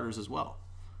for the starters as well?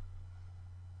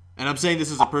 And I'm saying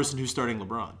this as a person who's starting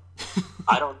LeBron.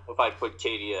 I don't know if I'd put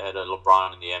KD ahead of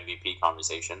LeBron in the MVP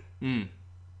conversation. Mm.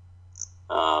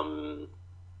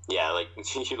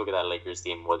 You look at that Lakers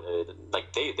team.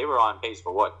 They were on pace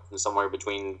for what? Somewhere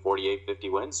between 48, 50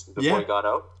 wins before he got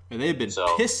out. And they've been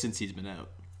pissed since he's been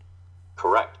out.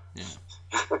 Correct. Yeah.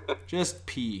 Just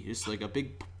pee. Just a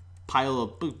big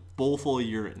bowl full of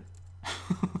urine.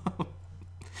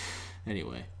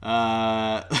 Anyway,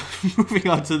 moving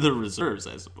on to the reserves,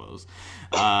 I suppose.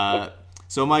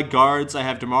 So my guards, I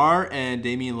have DeMar and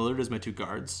Damian Lillard as my 2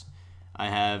 guards. I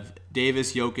have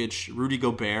Davis, Jokic, Rudy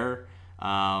Gobert.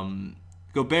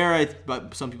 Gobert,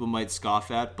 some people might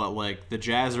scoff at, but the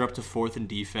Jazz are up to 4th in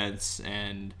defense,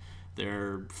 and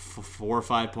They're 4 or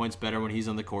 5 points better when he's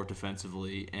on the court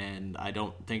defensively, and I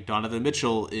don't think Donovan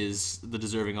Mitchell is the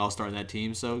deserving all-star in that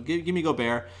team. So give me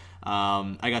Gobert.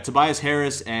 I got Tobias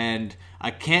Harris, and I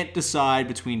can't decide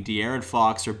between De'Aaron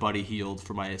Fox or Buddy Hield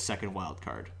for my second wild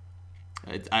card.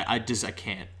 I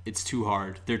can't. It's too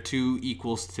hard. They're too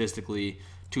equal statistically,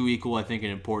 too equal, I think,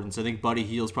 in importance. I think Buddy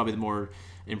Hield's probably the more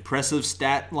impressive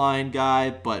stat line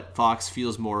guy, but Fox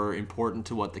feels more important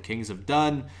to what the Kings have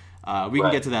done. We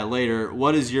can get to that later.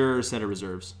 What is your set of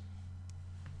reserves?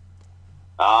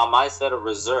 My set of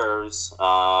reserves,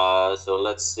 so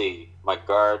let's see. My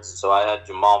guards, so I had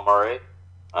Jamal Murray,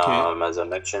 as I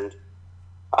mentioned.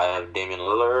 I have Damian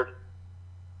Lillard.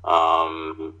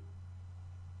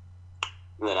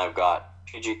 Then I've got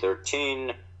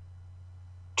PG-13,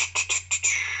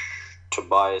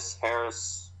 Tobias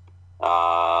Harris,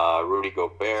 Rudy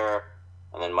Gobert,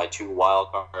 and then my 2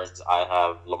 wild cards, I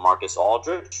have LaMarcus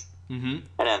Aldridge and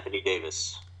Anthony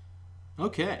Davis.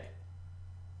 Okay.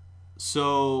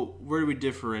 So where do we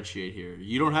differentiate here?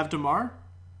 You don't have DeMar?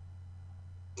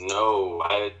 No,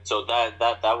 so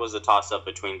that was a toss up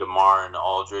between DeMar and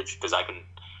Aldridge because I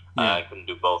couldn't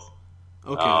do both.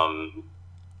 Okay.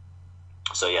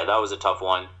 So yeah, that was a tough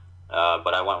one,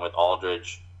 but I went with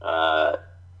Aldridge.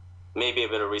 Maybe a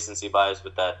bit of recency bias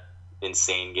with that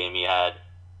insane game he had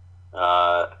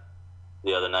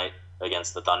the other night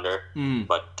against the Thunder,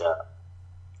 but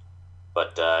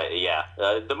yeah,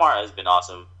 DeMar has been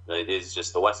awesome. It is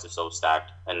just the West is so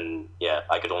stacked, and yeah,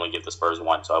 I could only give the Spurs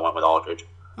one, so I went with Aldridge.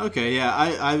 Okay, yeah,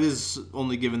 I was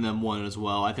only giving them one as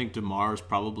well. I think DeMar's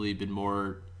probably been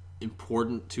more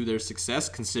important to their success,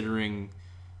 considering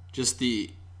just the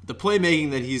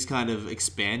playmaking that he's kind of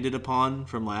expanded upon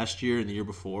from last year and the year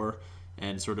before,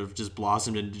 and sort of just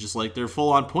blossomed into just like their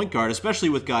full-on point guard, especially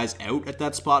with guys out at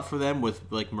that spot for them, with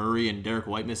like Murray and Derek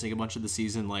White missing a bunch of the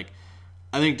season. Like,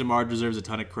 I think DeMar deserves a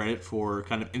ton of credit for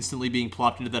kind of instantly being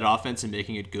plopped into that offense and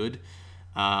making it good.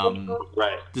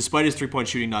 Right. Despite his three-point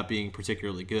shooting not being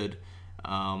particularly good.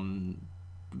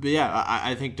 But yeah,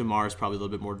 I think DeMar is probably a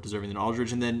little bit more deserving than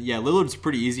Aldridge. And then, yeah, Lillard's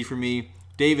pretty easy for me.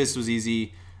 Davis was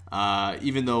easy.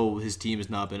 Even though his team has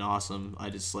not been awesome, I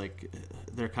just like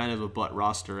they're kind of a butt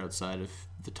roster outside of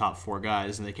the top 4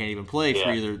 guys, and they can't even play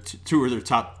for either 2 or their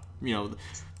top,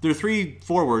 they're 3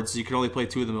 forwards. You can only play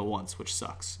 2 of them at once, which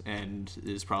sucks, and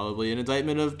is probably an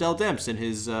indictment of Dell Demps and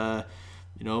his,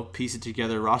 piece it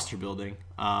together roster building.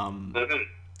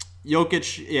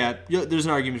 Jokic, yeah, there's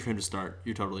an argument for him to start.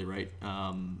 You're totally right.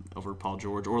 Over Paul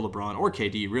George or LeBron or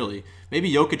KD, really. Maybe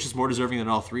Jokic is more deserving than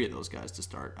all 3 of those guys to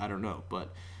start. I don't know,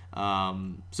 but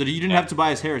so you didn't have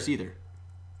Tobias Harris either.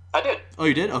 I did. Oh,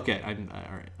 you did? Okay, all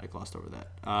right. I glossed over that.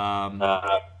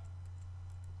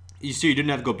 You didn't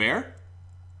have Gobert?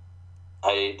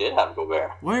 I did have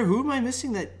Gobert. Who am I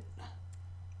missing that?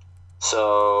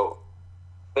 So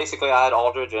basically, I had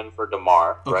Aldridge in for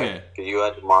DeMar, right? Because you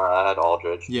had DeMar, I had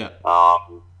Aldridge. Yeah.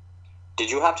 Did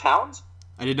you have Towns?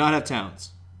 I did not have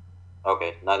Towns.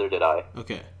 Okay, neither did I.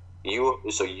 Okay.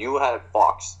 So you had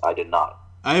Fox. I did not.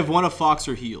 I have one of Fox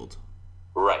or Hield.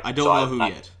 Right. I don't know who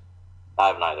yet. I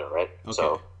have neither, right? Okay.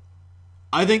 So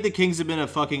I think the Kings have been a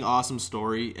fucking awesome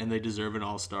story, and they deserve an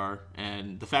all-star.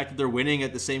 And the fact that they're winning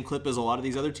at the same clip as a lot of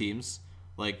these other teams,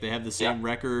 like they have the same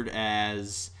record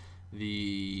as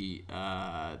the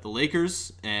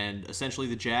Lakers and essentially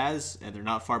the Jazz, and they're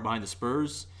not far behind the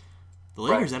Spurs. The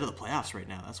Lakers out of the playoffs right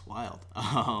now. That's wild.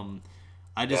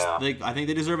 I think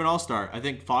they deserve an all-star. I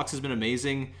think Fox has been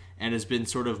amazing and has been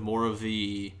sort of more of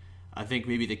the, I think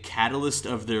maybe the catalyst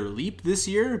of their leap this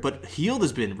year. But Hield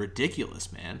has been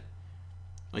ridiculous, man.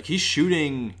 Like he's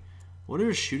shooting, what are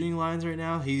his shooting lines right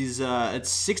now? He's at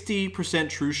 60%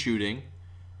 true shooting.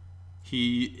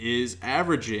 He is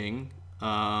averaging,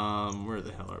 where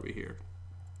the hell are we here?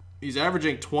 He's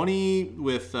averaging 20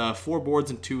 with 4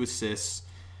 boards and 2 assists.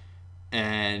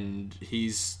 And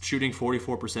he's shooting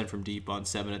 44% from deep on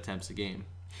 7 attempts a game.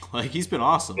 Like he's been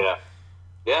awesome.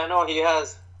 Yeah, no, he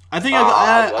has. I think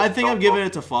I'm giving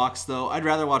it to Fox though. I'd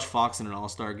rather watch Fox in an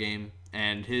All-Star game,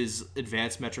 and his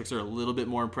advanced metrics are a little bit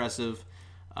more impressive.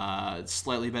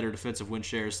 Slightly better defensive win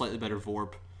share, slightly better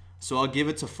VORP. So I'll give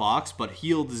it to Fox, but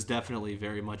Hield is definitely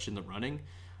very much in the running.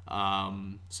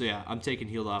 So yeah, I'm taking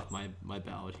Hield off my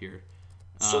ballot here.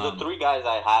 So the 3 guys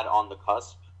I had on the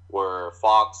cusp were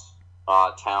Fox,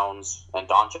 Towns, and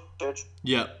Doncic.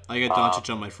 Yeah, I got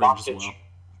Doncic on my fringe as well.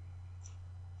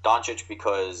 Doncic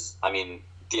because, I mean,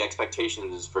 the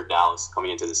expectations for Dallas coming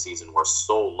into the season were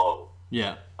so low.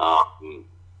 Yeah. And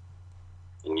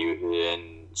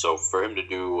so for him to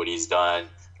do what he's done,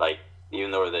 like, even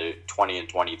though they're 20 and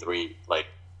 23, like,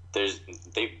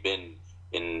 they've been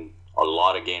in a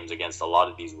lot of games against a lot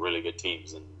of these really good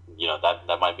teams, and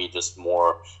that might be just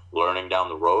more learning down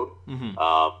the road.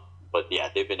 But yeah,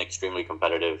 they've been extremely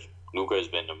competitive. Luka has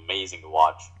been amazing to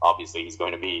watch. Obviously, he's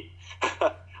going to be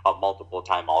a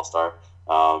multiple-time All-Star.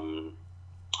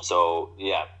 So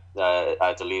yeah, I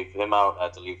had to leave him out. I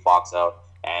had to leave Fox out.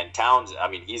 And Towns, I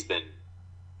mean, he's been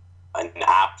an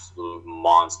absolute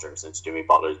monster since Jimmy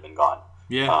Butler's been gone.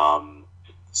 Yeah.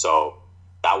 So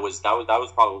that was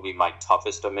probably my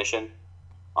toughest omission.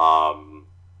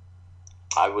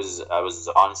 I was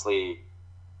honestly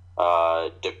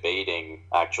debating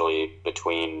actually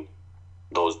between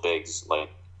those bigs like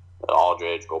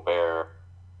Aldridge, Gobert,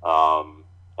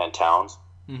 and Towns.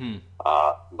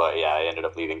 But yeah, I ended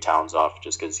up leaving Towns off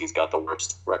just because he's got the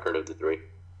worst record of the three.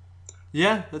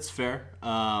 Yeah, that's fair.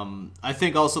 I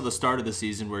think also the start of the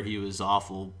season where he was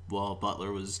awful while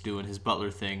Butler was doing his Butler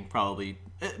thing probably,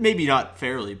 maybe not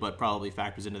fairly, but probably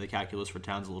factors into the calculus for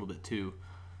Towns a little bit too.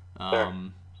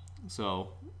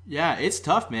 So, yeah, it's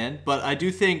tough, man. But I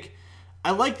do think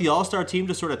I like the All-Star team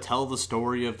to sort of tell the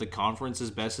story of the conference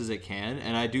as best as it can.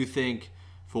 And I do think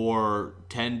for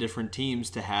 10 different teams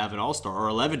to have an All-Star, or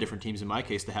 11 different teams in my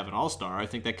case to have an All-Star, I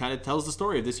think that kind of tells the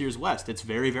story of this year's West. It's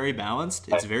very, very balanced.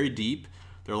 It's very deep.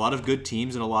 There are a lot of good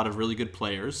teams and a lot of really good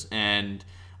players. And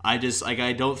I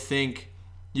don't think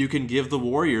you can give the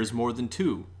Warriors more than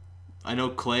 2. I know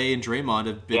Clay and Draymond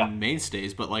have been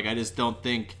mainstays, but I just don't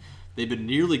think they've been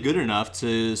nearly good enough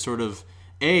to sort of,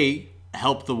 A,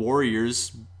 help the Warriors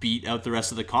beat out the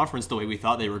rest of the conference the way we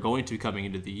thought they were going to coming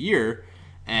into the year,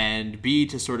 and B,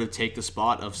 to sort of take the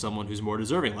spot of someone who's more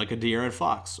deserving, like a De'Aaron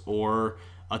Fox or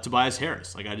a Tobias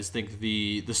Harris. I just think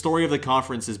the story of the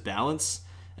conference is balance,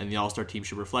 and the All-Star team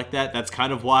should reflect that. That's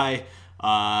kind of why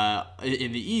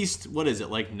in the East, what is it,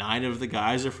 9 of the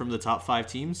guys are from the top 5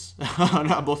 teams on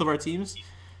both of our teams?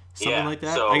 Something like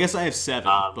that? So, I guess I have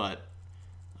 7, but...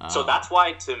 So that's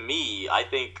why, to me, I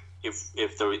think if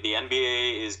the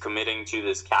NBA is committing to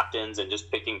this captains and just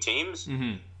picking teams,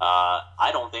 I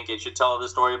don't think it should tell the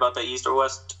story about the East or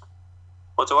West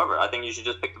whatsoever. I think you should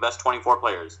just pick the best 24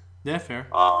 players. Yeah, fair.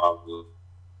 I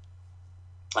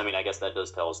mean, I guess that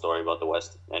does tell a story about the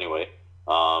West anyway.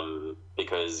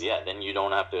 Because, then you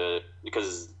don't have to...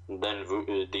 Because then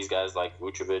these guys like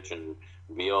Vucevic and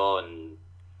Beal and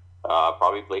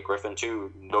probably Blake Griffin,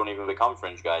 too, don't even become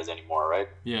fringe guys anymore, right?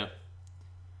 Yeah.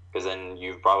 Because then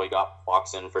you've probably got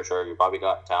Fox in for sure. You've probably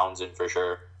got Towns in for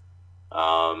sure.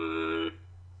 And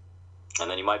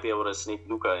then you might be able to sneak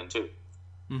Luka in, too.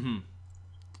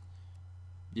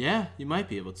 Yeah, you might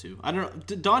be able to. I don't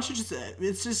know. Doncic,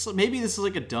 it's just, maybe this is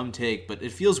a dumb take, but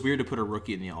it feels weird to put a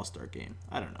rookie in the All-Star game.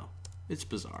 I don't know. It's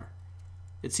bizarre.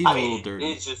 It seems a little dirty.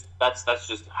 It's just that's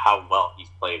just how well he's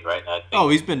played, right? I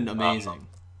think, he's been amazing.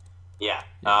 Yeah.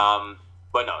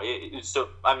 But no, so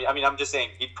I mean, I'm just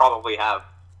saying he'd probably have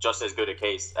just as good a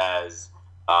case as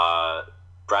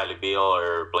Bradley Beal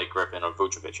or Blake Griffin or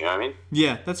Vucevic. You know what I mean?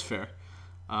 Yeah, that's fair.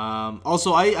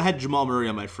 Also, I had Jamal Murray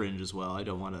on my fringe as well. I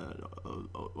don't want to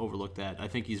overlook that. I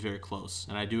think he's very close.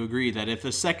 And I do agree that if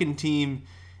a second team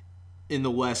in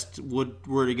the West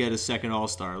were to get a second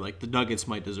All-Star, the Nuggets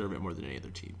might deserve it more than any other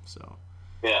team. So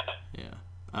yeah.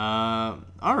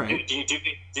 All right. Do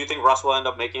you think Russ will end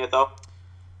up making it, though?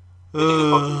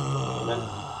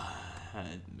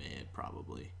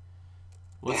 Probably.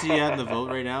 What's he at in the vote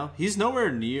right now? He's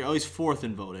nowhere near... Oh, he's 4th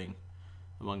in voting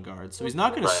among guards. So he's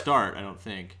not going to start, I don't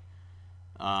think.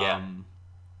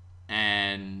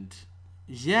 And...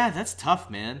 Yeah, that's tough,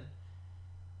 man.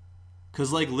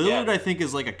 Because, Lillard, I think,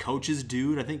 is, a coach's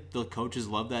dude. I think the coaches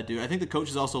love that dude. I think the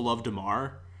coaches also love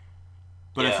DeMar.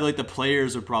 But I feel like the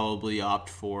players would probably opt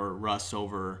for Russ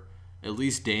over at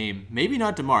least Dame. Maybe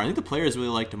not DeMar. I think the players really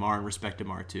like DeMar and respect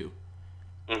DeMar, too.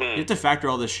 You have to factor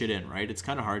all this shit in, right? It's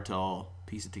kind of hard to all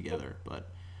piece it together. But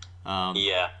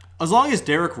as long as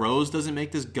Derrick Rose doesn't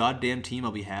make this goddamn team,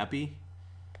 I'll be happy.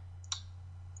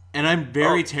 And I'm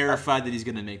very terrified that he's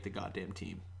going to make the goddamn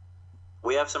team.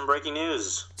 We have some breaking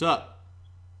news. What's up?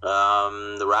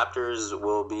 The Raptors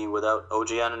will be without OG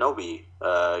Anunoby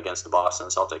against the Boston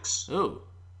Celtics. Oh.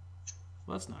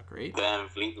 Well, that's not great. Van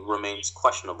Vliet remains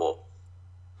questionable.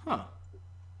 Huh.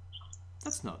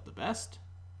 That's not the best.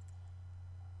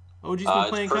 OG's been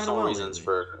playing kind of well. Personal reasons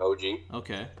for OG.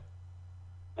 Okay.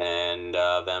 And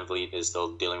Van Vliet is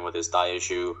still dealing with his thigh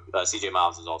issue. CJ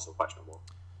Miles is also questionable.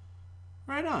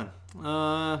 Right on.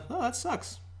 Oh, that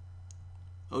sucks.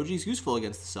 OG's useful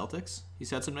against the Celtics. He's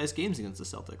had some nice games against the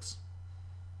Celtics.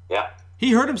 Yeah.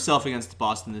 He hurt himself against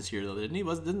Boston this year, though, didn't he?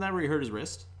 Didn't that where he hurt his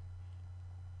wrist?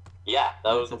 Yeah,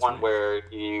 that was the one where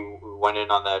he went in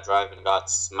on that drive and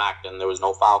got smacked, and there was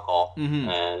no foul call,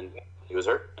 and he was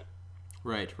hurt.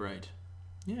 Right.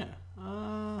 Yeah.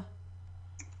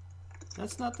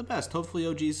 That's not the best. Hopefully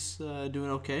OG's doing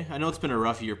okay. I know it's been a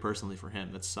rough year personally for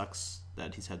him. That sucks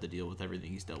that he's had to deal with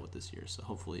everything he's dealt with this year. So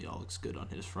hopefully all looks good on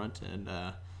his front. And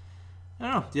I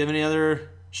don't know. Do you have any other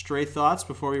stray thoughts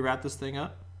before we wrap this thing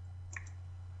up?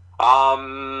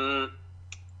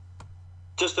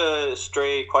 Just a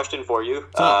stray question for you.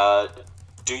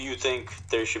 Do you think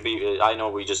there should be? I know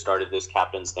we just started this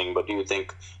captains thing, but do you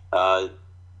think,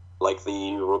 like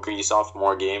the rookie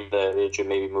sophomore game, that it should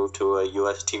maybe move to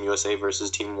a Team USA versus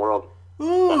Team World?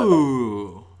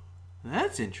 Ooh,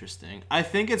 that's interesting. I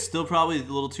think it's still probably a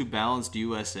little too balanced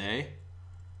USA.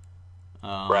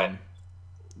 Right.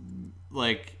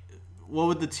 Like, what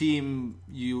would the Team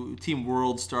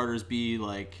World starters be?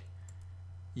 Like,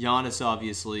 Giannis,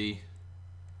 obviously.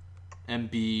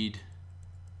 Embiid.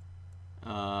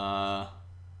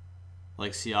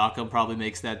 Like Siakam probably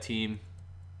makes that team.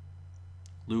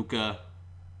 Luka,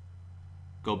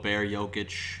 Gobert,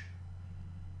 Jokic.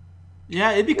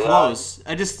 Yeah, it'd be close.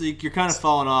 I just think you're kind of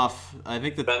falling off. I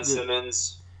think that Ben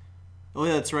Simmons. Oh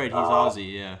yeah, that's right. He's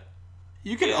Aussie. Yeah,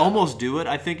 you could almost do it.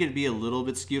 I think it'd be a little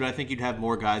bit skewed. I think you'd have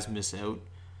more guys miss out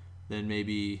than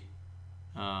maybe,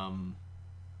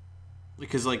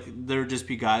 because like there'd just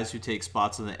be guys who take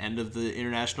spots on the end of the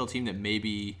international team that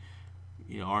maybe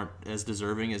aren't as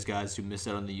deserving as guys who miss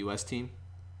out on the U.S. team.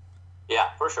 Yeah,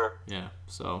 for sure. Yeah,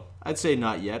 so I'd say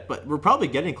not yet, but we're probably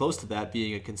getting close to that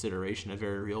being a consideration, a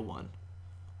very real one.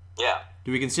 Yeah.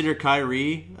 Do we consider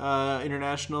Kyrie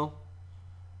international?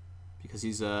 Because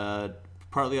he's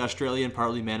partly Australian,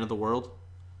 partly man of the world?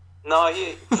 No,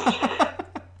 he...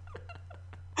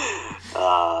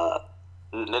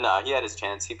 No, he had his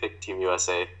chance. He picked Team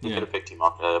USA. He could have picked Team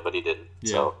Australia, but he didn't.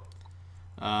 Yeah. So.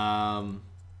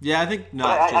 Yeah, I think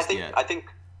not yet. I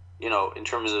think, in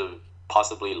terms of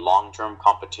possibly long-term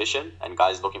competition and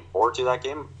guys looking forward to that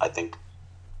game, I think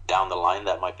down the line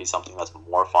that might be something that's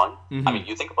more fun. Mm-hmm. I mean,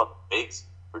 you think about the bigs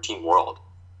for Team World.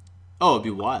 Oh, it'd be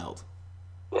wild.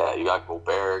 Yeah, you got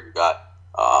Gobert, you got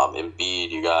Embiid,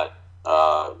 you got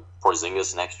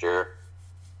Porzingis next year.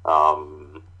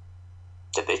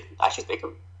 They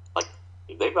could, like,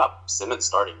 if they've got Simmons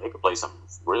starting, they could play some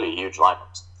really huge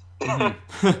lineups.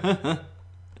 Mm-hmm.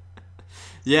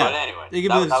 Yeah, but anyway, they could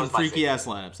play some freaky ass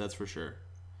lineups. That's for sure.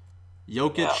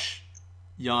 Jokic,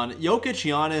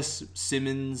 Giannis,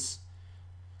 Simmons.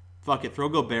 Fuck it, throw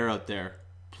Gobert out there.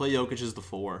 Play Jokic as the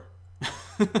 4.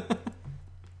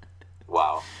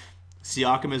 Wow.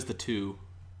 Siakam as the 2.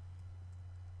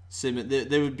 Simmons.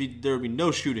 There would be no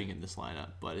shooting in this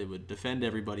lineup, but it would defend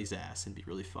everybody's ass and be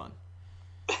really fun.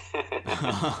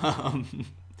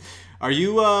 Are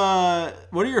you?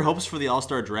 What are your hopes for the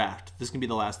All-Star Draft? This can be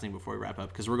the last thing before we wrap up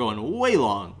because we're going way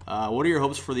long. What are your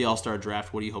hopes for the All-Star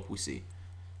Draft? What do you hope we see?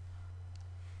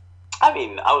 I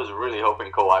mean, I was really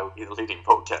hoping Kawhi would be the leading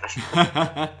vote getter.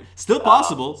 Still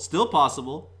possible. Still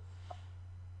possible.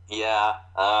 Yeah.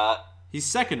 He's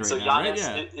second right now, Giannis,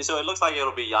 right? Yeah. So it looks like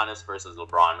it'll be Giannis versus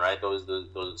LeBron, right? Those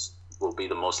will be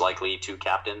the most likely two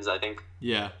captains, I think.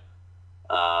 Yeah.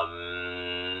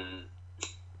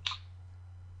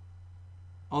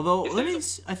 Although,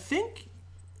 I think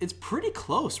it's pretty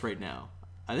close right now.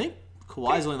 I think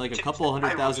Kawhi's only like a couple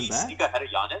 100,000 back. Sneak ahead of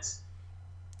Giannis?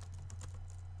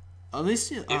 At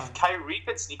least, if Kyrie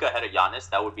could sneak ahead of Giannis,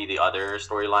 that would be the other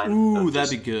storyline. Ooh, that'd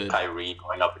be good. Kyrie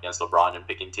going up against LeBron and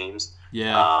picking teams.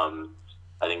 Yeah.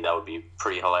 I think that would be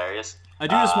pretty hilarious. I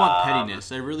do just want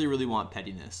pettiness. I really, really want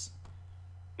pettiness.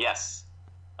 Yes.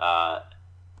 And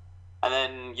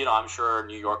then, I'm sure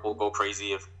New York will go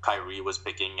crazy if Kyrie was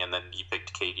picking and then he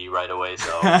picked KD right away.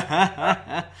 So,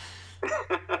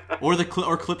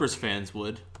 or Clippers fans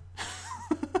would.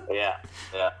 Yeah.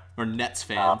 Or Nets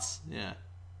fans. Yeah.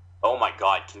 Oh my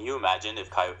God! Can you imagine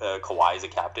if Kawhi is a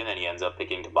captain and he ends up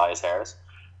picking Tobias Harris?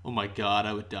 Oh my God,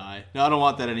 I would die. No, I don't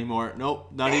want that anymore.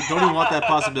 Nope, don't even want that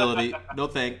possibility. No,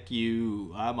 thank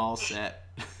you. I'm all set.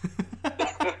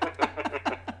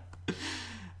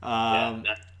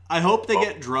 I hope they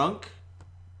get drunk.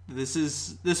 This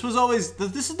is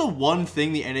the one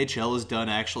thing the NHL has done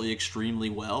actually extremely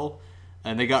well,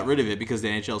 and they got rid of it because the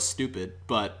NHL is stupid.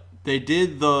 But they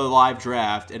did the live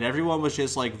draft, and everyone was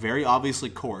just like very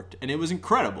obviously corked, and it was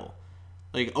incredible.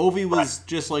 Like Ovi was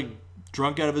just like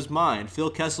drunk out of his mind. Phil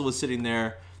Kessel was sitting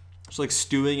there, just like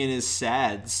stewing in his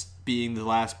sads, being the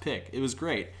last pick. It was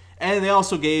great, and they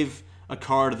also gave a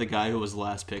car to the guy who was the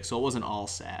last pick, so it wasn't all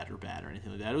sad or bad or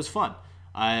anything like that. It was fun.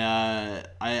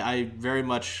 I very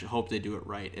much hope they do it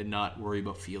right and not worry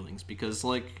about feelings because,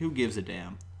 like, who gives a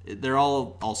damn? They're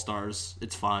all stars.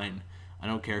 It's fine. I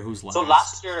don't care who's last. So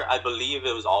last year, I believe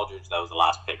it was Aldridge that was the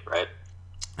last pick, right?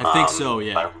 I think so,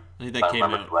 yeah. I think that came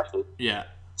out. Correctly. Yeah.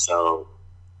 So,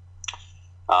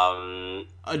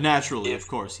 naturally, of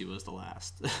course, he was the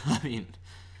last. I mean,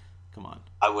 come on.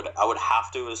 I would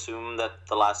have to assume that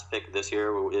the last pick this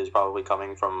year is probably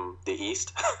coming from the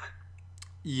East.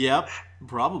 Yep,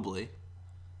 probably.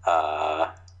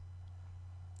 Yeah.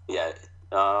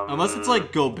 Unless it's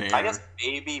like Gobert. I guess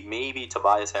maybe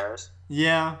Tobias Harris.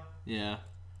 Yeah.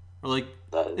 Or like,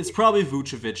 it's probably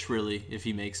Vucevic, really, if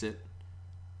he makes it.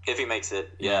 If he makes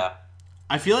it, yeah.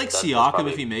 I feel like That's Siakam,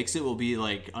 probably... if he makes it, will be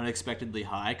like unexpectedly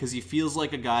high because he feels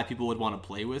like a guy people would want to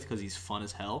play with because he's fun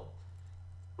as hell.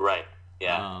 Right.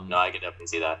 Yeah. No, I could definitely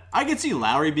see that. I could see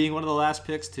Lowry being one of the last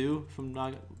picks too, if I'm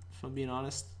being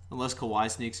honest. Unless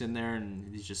Kawhi sneaks in there and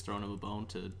he's just throwing him a bone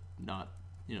to not,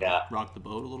 rock the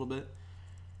boat a little bit.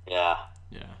 Yeah.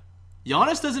 Yeah.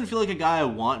 Giannis doesn't feel like a guy I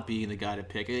want being the guy to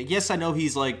pick. Yes, I know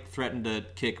he's like threatened to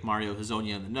kick Mario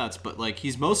Hezonja in the nuts, but like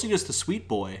he's mostly just a sweet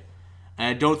boy. And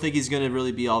I don't think he's going to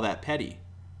really be all that petty.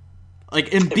 Like,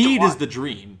 Embiid is the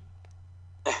dream.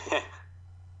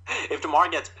 If DeMar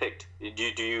gets picked,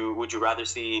 would you rather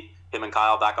see him and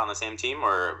Kyle back on the same team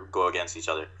or go against each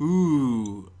other?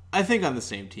 Ooh, I think on the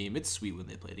same team. It's sweet when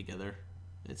they play together.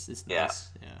 It's nice.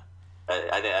 Yeah.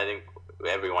 I think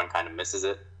everyone kind of misses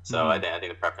it. So I think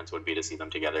the preference would be to see them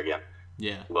together again.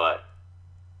 Yeah. But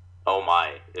oh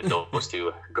my, if those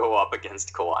two go up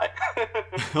against Kawhi.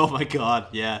 Oh my God,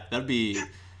 yeah, that'd be...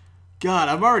 God,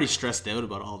 I'm already stressed out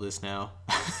about all this now.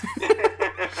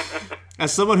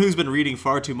 As someone who's been reading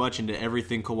far too much into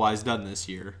everything Kawhi's done this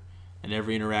year, and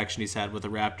every interaction he's had with a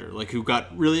Raptor, like who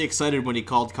got really excited when he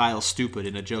called Kyle stupid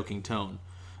in a joking tone.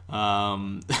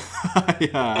 I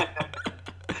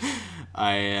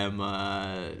am,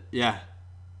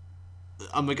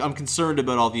 I'm concerned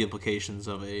about all the implications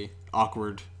of a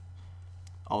awkward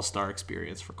all-star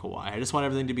experience for Kawhi. I just want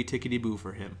everything to be tickety-boo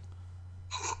for him.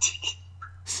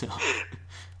 So,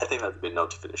 I think that's a good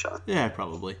note to finish on. Yeah,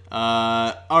 probably.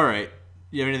 All right.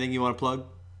 You have anything you want to plug?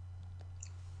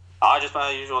 Just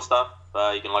my usual stuff.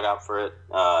 You can look out for it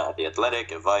at The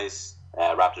Athletic, at Vice,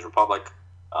 at Raptors Republic,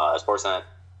 Sportsnet.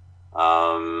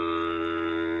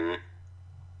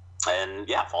 And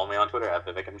yeah, follow me on Twitter at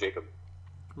Vivek and Jacob.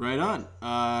 Right on.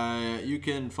 You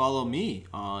can follow me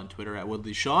on Twitter at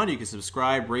WoodleySean. You can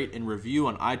subscribe, rate, and review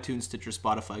on iTunes, Stitcher,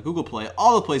 Spotify, Google Play,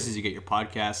 all the places you get your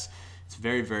podcasts. It's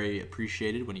very, very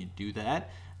appreciated when you do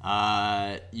that.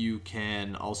 You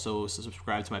can also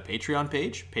subscribe to my Patreon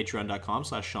page,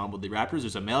 patreon.com/SeanWoodleyRaptors.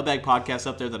 There's a mailbag podcast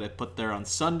up there that I put there on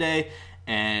Sunday.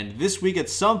 And this week at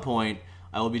some point,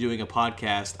 I will be doing a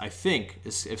podcast, I think,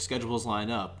 if schedules line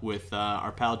up, with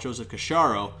our pal Joseph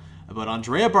Casciaro about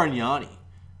Andrea Bargnani.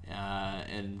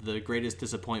 And the greatest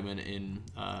disappointment in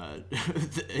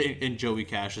Joey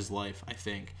Cash's life, I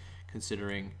think,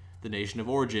 considering the nation of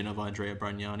origin of Andrea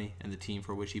Bargnani and the team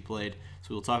for which he played.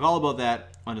 So we'll talk all about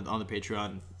that on the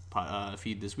Patreon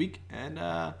feed this week. And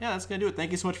that's going to do it.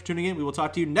 Thank you so much for tuning in. We will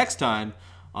talk to you next time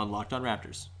on Locked On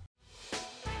Raptors.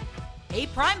 Hey,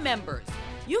 Prime members,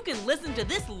 you can listen to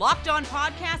this Locked On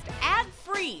podcast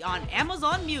ad-free on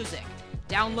Amazon Music.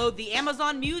 Download the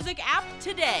Amazon Music app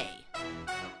today.